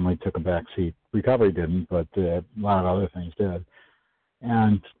family took a back seat. Recovery didn't, but a lot of other things did.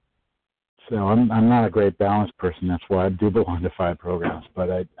 And so I'm not a great balance person. That's why I do belong to 5 programs. But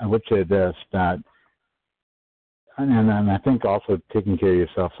I would say this, that, and I think also taking care of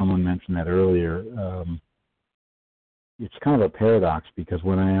yourself, someone mentioned that earlier, it's kind of a paradox because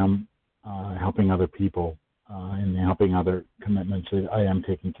when I am helping other people and helping other commitments, I am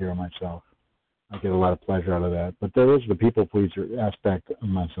taking care of myself. I get a lot of pleasure out of that. But there is the people pleaser aspect of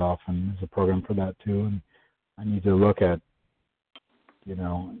myself, and there's a program for that too. And I need to look at,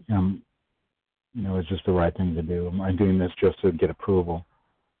 it's just the right thing to do. Am I doing this just to get approval?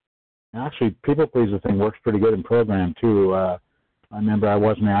 Actually, people pleaser thing works pretty good in program too. I remember I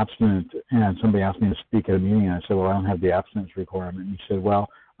wasn't abstinent, and somebody asked me to speak at a meeting, and I said, well, I don't have the abstinence requirement. And he said, well,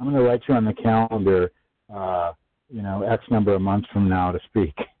 I'm going to write you on the calendar, X number of months from now to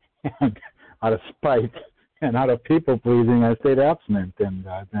speak. And out of spite and out of people pleasing, I stayed abstinent, and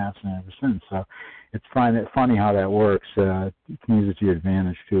I've been abstinent ever since. So it's funny how that works. You can use it to your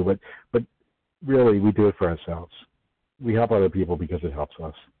advantage too, but really we do it for ourselves. We help other people because it helps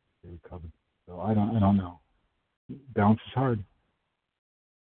us. So I don't know. Balance is hard.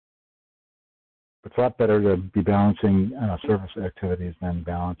 It's a lot better to be balancing service activities than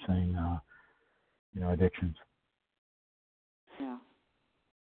balancing, addictions. Yeah.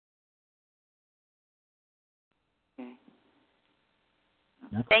 Okay.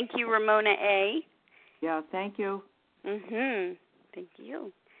 Yep. Thank you, Ramona A. Yeah, thank you. Thank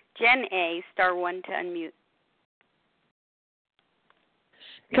you. Jen A, *1 to unmute.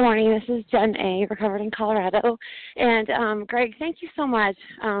 Good morning. This is Jen A, recovered in Colorado. And Greg, thank you so much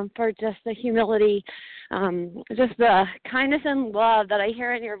for just the humility, just the kindness and love that I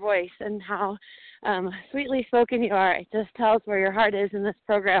hear in your voice and how sweetly spoken you are. It just tells where your heart is in this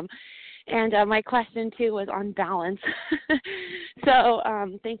program. And my question, too, was on balance. So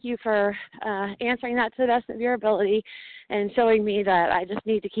thank you for answering that to the best of your ability and showing me that I just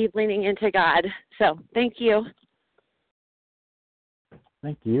need to keep leaning into God. So thank you.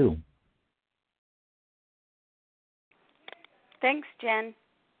 Thank you. Thanks, Jen.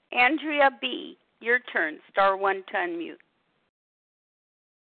 Andrea B, your turn, *1 to unmute.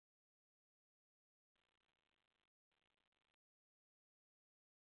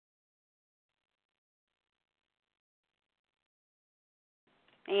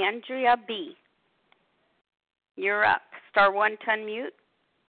 Andrea B, you're up, *1 to unmute.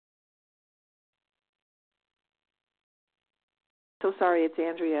 So sorry, it's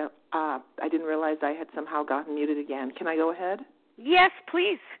Andrea. I didn't realize I had somehow gotten muted again. Can I go ahead? Yes,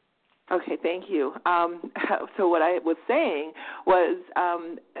 please. Okay, thank you. So what I was saying was,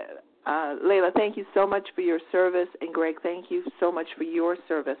 Layla, thank you so much for your service, and Greg, thank you so much for your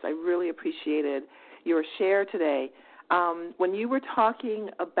service. I really appreciated your share today. When you were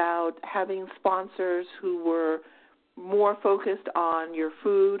talking about having sponsors who were more focused on your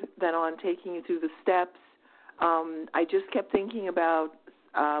food than on taking you through the steps, I just kept thinking about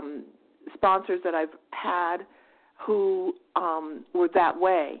sponsors that I've had who were that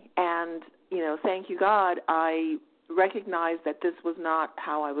way. And, thank you, God, I recognized that this was not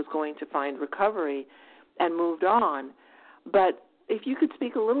how I was going to find recovery and moved on. But if you could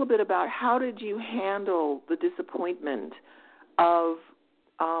speak a little bit about how did you handle the disappointment of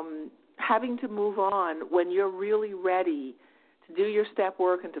having to move on when you're really ready to do your step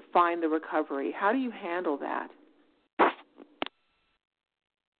work and to find the recovery. How do you handle that?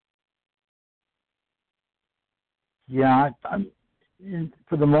 Yeah,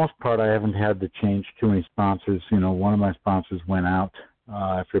 for the most part, I haven't had to change too many sponsors. One of my sponsors went out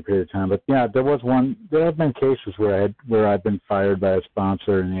after a period of time. But yeah, there have been cases where I've been fired by a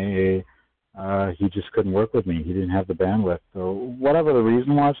sponsor in AA. He just couldn't work with me. He didn't have the bandwidth. So whatever the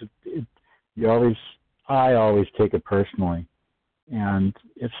reason was, I always take it personally. And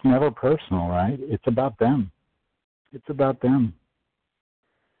it's never personal, right? It's about them. It's about them.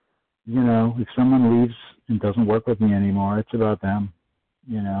 If someone leaves and doesn't work with me anymore, it's about them.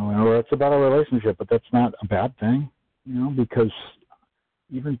 Or it's about a relationship, but that's not a bad thing, because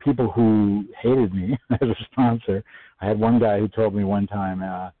even people who hated me as a sponsor, I had one guy who told me one time,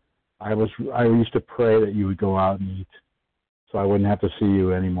 I used to pray that you would go out and eat so I wouldn't have to see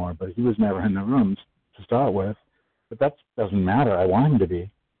you anymore. But he was never in the rooms to start with. But that doesn't matter. I want him to be.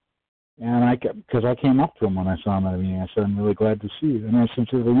 And because I came up to him when I saw him at a meeting, I said, I'm really glad to see you. And I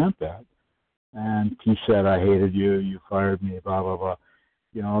sincerely meant that. And he said, I hated you, you fired me, blah, blah, blah.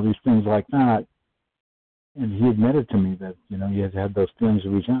 You know, all these things like that. And he admitted to me that, you know, he had those feelings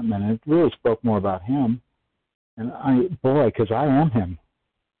of resentment. And it really spoke more about him. And because I am him.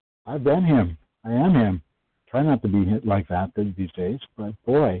 I've been him. I am him. Try not to be like that these days, but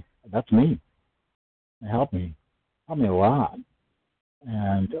boy, that's me. It helped me. Helped me a lot.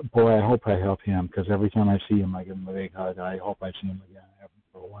 And boy, I hope I help him, because every time I see him, I give him a big hug. I hope I see him again. I haven't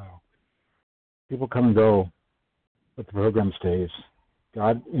for a while. People come and go, but the program stays.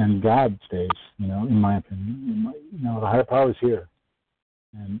 God stays, you know, in my opinion. You know, the higher power is here.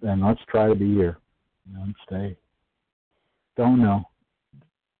 And let's try to be here, you know, and stay. Don't know.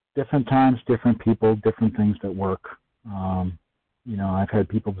 Different times, different people, different things that work. You know, I've had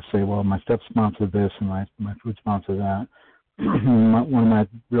people say, well, my step sponsor this and my food sponsor that. One of my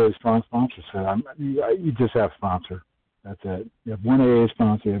really strong sponsors said, you just have sponsor. That's it. You have one AA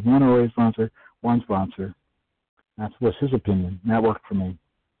sponsor, you have one OA sponsor, one sponsor. That was his opinion. That worked for me.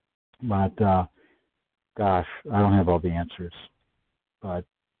 But, gosh, I don't have all the answers. But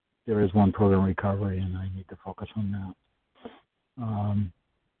there is one program recovery, and I need to focus on that.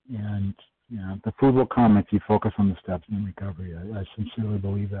 And, you know, the food will come if you focus on the steps in recovery. I sincerely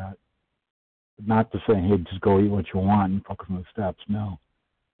believe that. But not to say, hey, just go eat what you want and focus on the steps. No.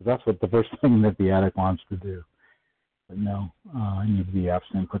 That's what the first thing that the addict wants to do. But no, you need to be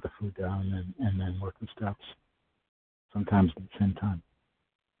abstinent, put the food down, and then work the steps. Sometimes at the same time.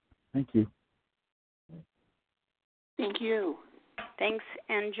 Thank you. Thank you. Thanks,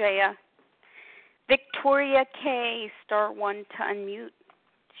 Andrea. Victoria K., star 1 to unmute.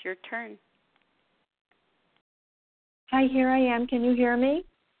 It's your turn. Hi, here I am. Can you hear me?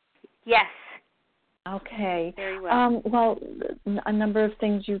 Yes. Okay. Very well. Well, a number of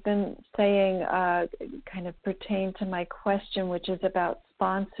things you've been saying kind of pertain to my question, which is about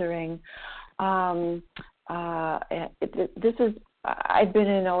sponsoring. I've been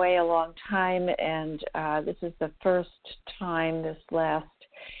in OA a long time, and this is the first time this last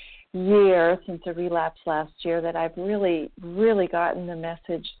year, since a relapse last year, that I've really, really gotten the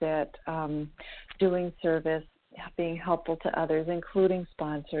message that doing service, being helpful to others, including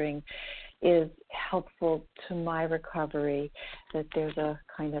sponsoring, is helpful to my recovery, that there's a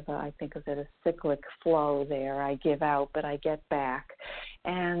kind of I think of it a cyclic flow there. I give out, but I get back.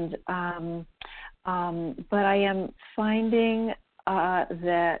 And but I am finding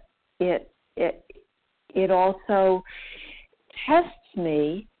that it also tests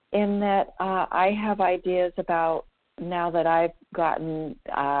me in that I have ideas about, now that I've gotten,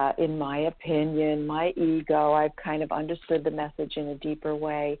 in my opinion, my ego, I've kind of understood the message in a deeper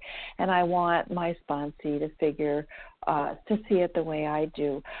way, and I want my sponsee to to see it the way I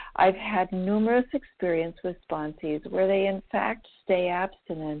do. I've had numerous experience with sponsees where they in fact stay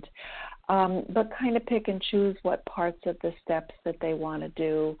abstinent, but kind of pick and choose what parts of the steps that they want to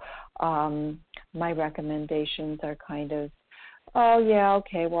do. My recommendations are kind of, oh, yeah,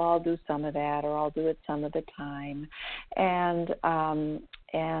 okay, well, I'll do some of that, or I'll do it some of the time. And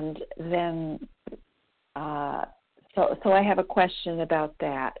then, so I have a question about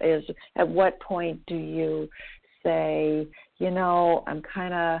that, is at what point do you say, you know, I'm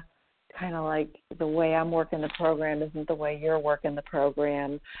kind of like the way I'm working the program isn't the way you're working the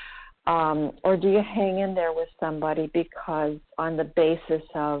program? Or do you hang in there with somebody because on the basis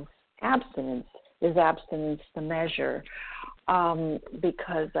of abstinence, is abstinence the measure?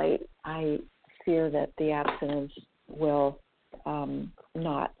 Because I fear that the abstinence will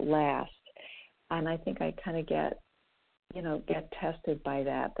not last. And I think I kind of get tested by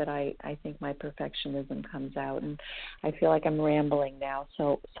that I think my perfectionism comes out, and I feel like I'm rambling now,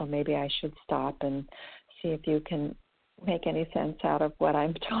 so maybe I should stop and see if you can make any sense out of what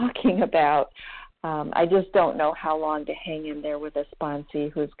I'm talking about. I just don't know how long to hang in there with a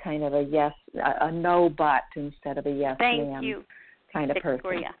sponsee who's kind of a no but instead of a yes ma'am kind of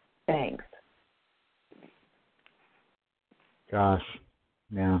Victoria. person. Thanks. Gosh,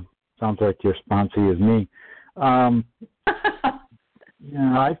 yeah, sounds like your sponsee is me.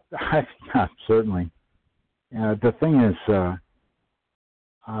 Yeah, I certainly. The thing is,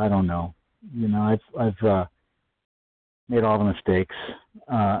 I don't know. You know, I've made all the mistakes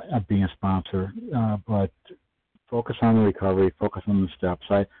of being a sponsor, but focus on the recovery, focus on the steps.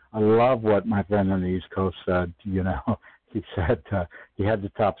 I love what my friend on the East Coast said. You know, he said he had to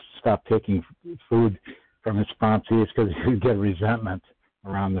stop taking food from his sponsees because he would get resentment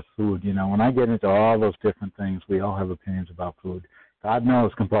around the food. You know, when I get into all those different things, we all have opinions about food. God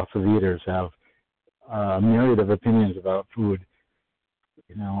knows compulsive eaters have a myriad of opinions about food.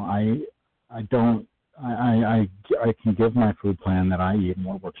 You know, I can give my food plan that I eat and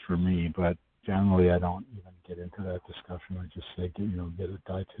what works for me, but generally I don't even get into that discussion. I just say, get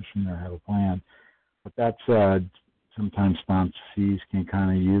a dietitian or have a plan. But that said, sometimes sponsees can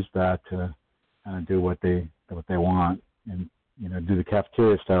kind of use that to kind of do what they want and, do the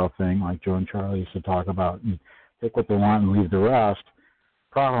cafeteria style thing like Joe and Charlie used to talk about and take what they want and leave the rest.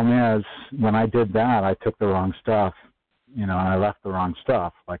 Problem is, when I did that, I took the wrong stuff, and I left the wrong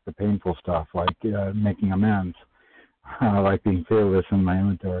stuff, like the painful stuff, like making amends, like being fearless in my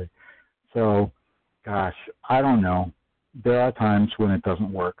inventory. So, gosh, I don't know. There are times when it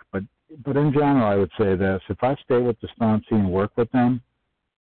doesn't work, but in general, I would say this: if I stay with the sponsee and work with them,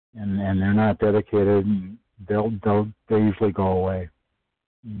 and they're not dedicated, they usually go away,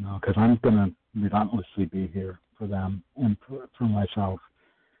 because I'm going to relentlessly be here for them and for myself,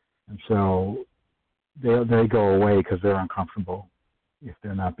 and so they go away because they're uncomfortable if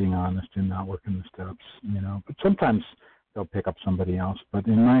they're not being honest and not working the steps, But sometimes they'll pick up somebody else. But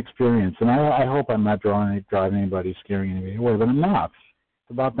in my experience, and I hope I'm not driving anybody, scaring anybody away, but I'm not.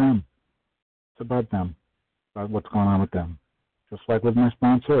 It's about them. It's about them, about what's going on with them. Just like with my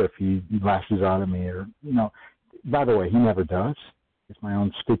sponsor, if he lashes out at me or, by the way, he never does. It's my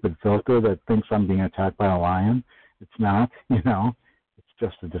own stupid filter that thinks I'm being attacked by a lion. It's not, it's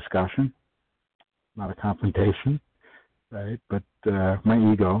just a discussion, not a confrontation, right? But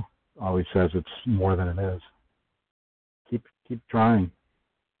my ego always says it's more than it is. Keep trying.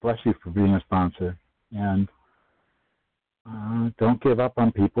 Bless you for being a sponsor. And don't give up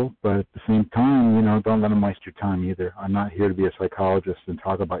on people, but at the same time, don't let them waste your time either. I'm not here to be a psychologist and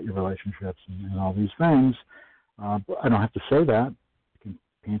talk about your relationships and all these things. But I don't have to say that.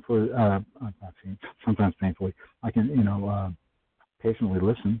 I can sometimes painfully, I can, patiently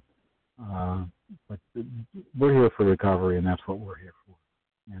listen. But we're here for recovery, and that's what we're here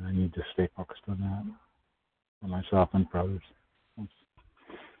for. And I need to stay focused on that for myself and for others. Thanks.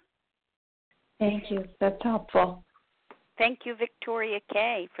 Thank you. That's helpful. Thank you, Victoria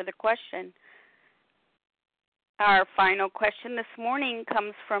K., for the question. Our final question this morning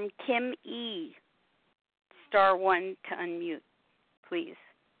comes from Kim E. *1 to unmute, please.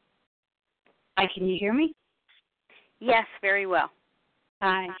 Hi, can you hear me? Yes, very well.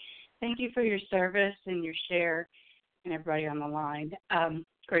 Hi. Thank you for your service and your share and everybody on the line.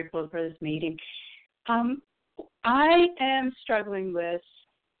 Grateful for this meeting. I am struggling with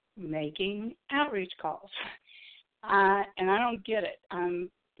making outreach calls. And I don't get it.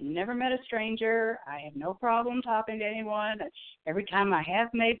 Never met a stranger. I have no problem talking to anyone. Every time I have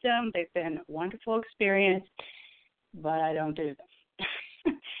made them, they've been a wonderful experience, but I don't do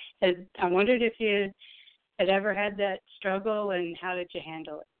them. I wondered if you had ever had that struggle, and how did you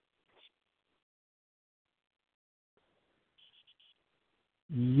handle it?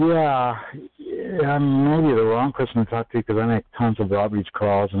 Yeah, I'm maybe the wrong person to talk to because I make tons of outreach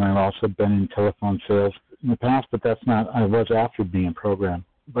calls, and I've also been in telephone sales in the past, but I was after being in program.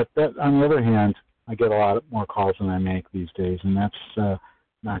 But that, on the other hand, I get a lot more calls than I make these days, and that's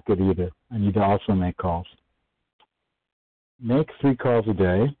not good either. I need to also make calls. Make 3 calls a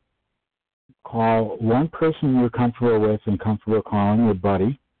day. Call one person you're comfortable with and comfortable calling, your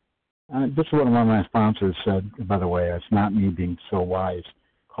buddy. This is what one of my sponsors said, by the way. It's not me being so wise.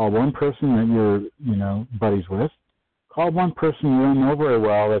 Call one person that you're, buddies with. Call one person you don't know very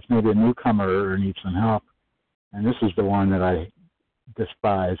well that's maybe a newcomer or needs some help. And this is the one that I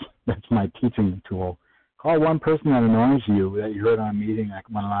despise. That's my teaching tool. Call one person that annoys you, that you heard on a meeting that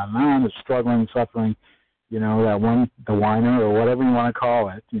went on and on, is struggling, suffering, that one, the whiner or whatever you want to call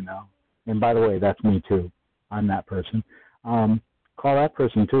it, And by the way, that's me too. I'm that person. Call that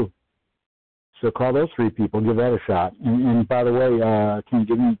person too. So call those 3 people, give that a shot. And by the way, can you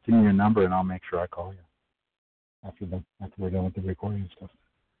give me your number and I'll make sure I call you after we're done with the recording and stuff.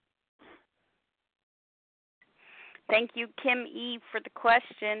 Thank you, Kim E., for the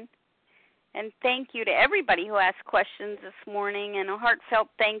question. And thank you to everybody who asked questions this morning. And a heartfelt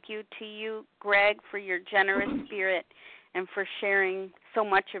thank you to you, Greg, for your generous spirit and for sharing so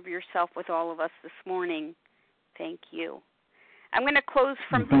much of yourself with all of us this morning. Thank you. I'm going to close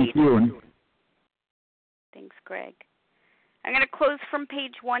from Thank you. Thanks, Greg. I'm going to close from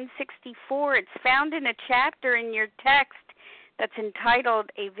page 164. It's found in a chapter in your text that's entitled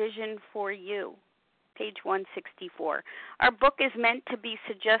A Vision for You, page 164. Our book is meant to be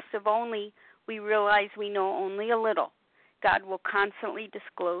suggestive only. We realize we know only a little. God will constantly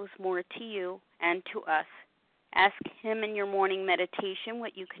disclose more to you and to us. Ask Him in your morning meditation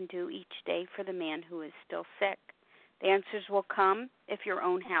what you can do each day for the man who is still sick. The answers will come if your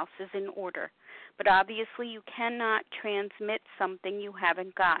own house is in order. But obviously you cannot transmit something you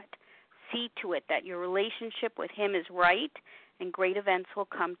haven't got. See to it that your relationship with Him is right and great events will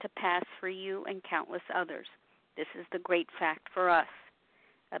come to pass for you and countless others. This is the great fact for us.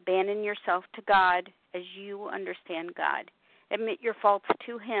 Abandon yourself to God as you understand God. Admit your faults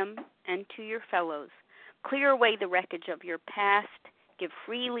to Him and to your fellows. Clear away the wreckage of your past. Give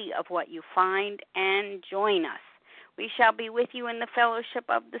freely of what you find and join us. We shall be with you in the fellowship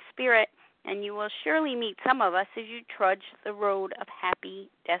of the Spirit, and you will surely meet some of us as you trudge the road of happy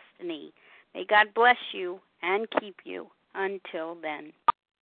destiny. May God bless you and keep you until then.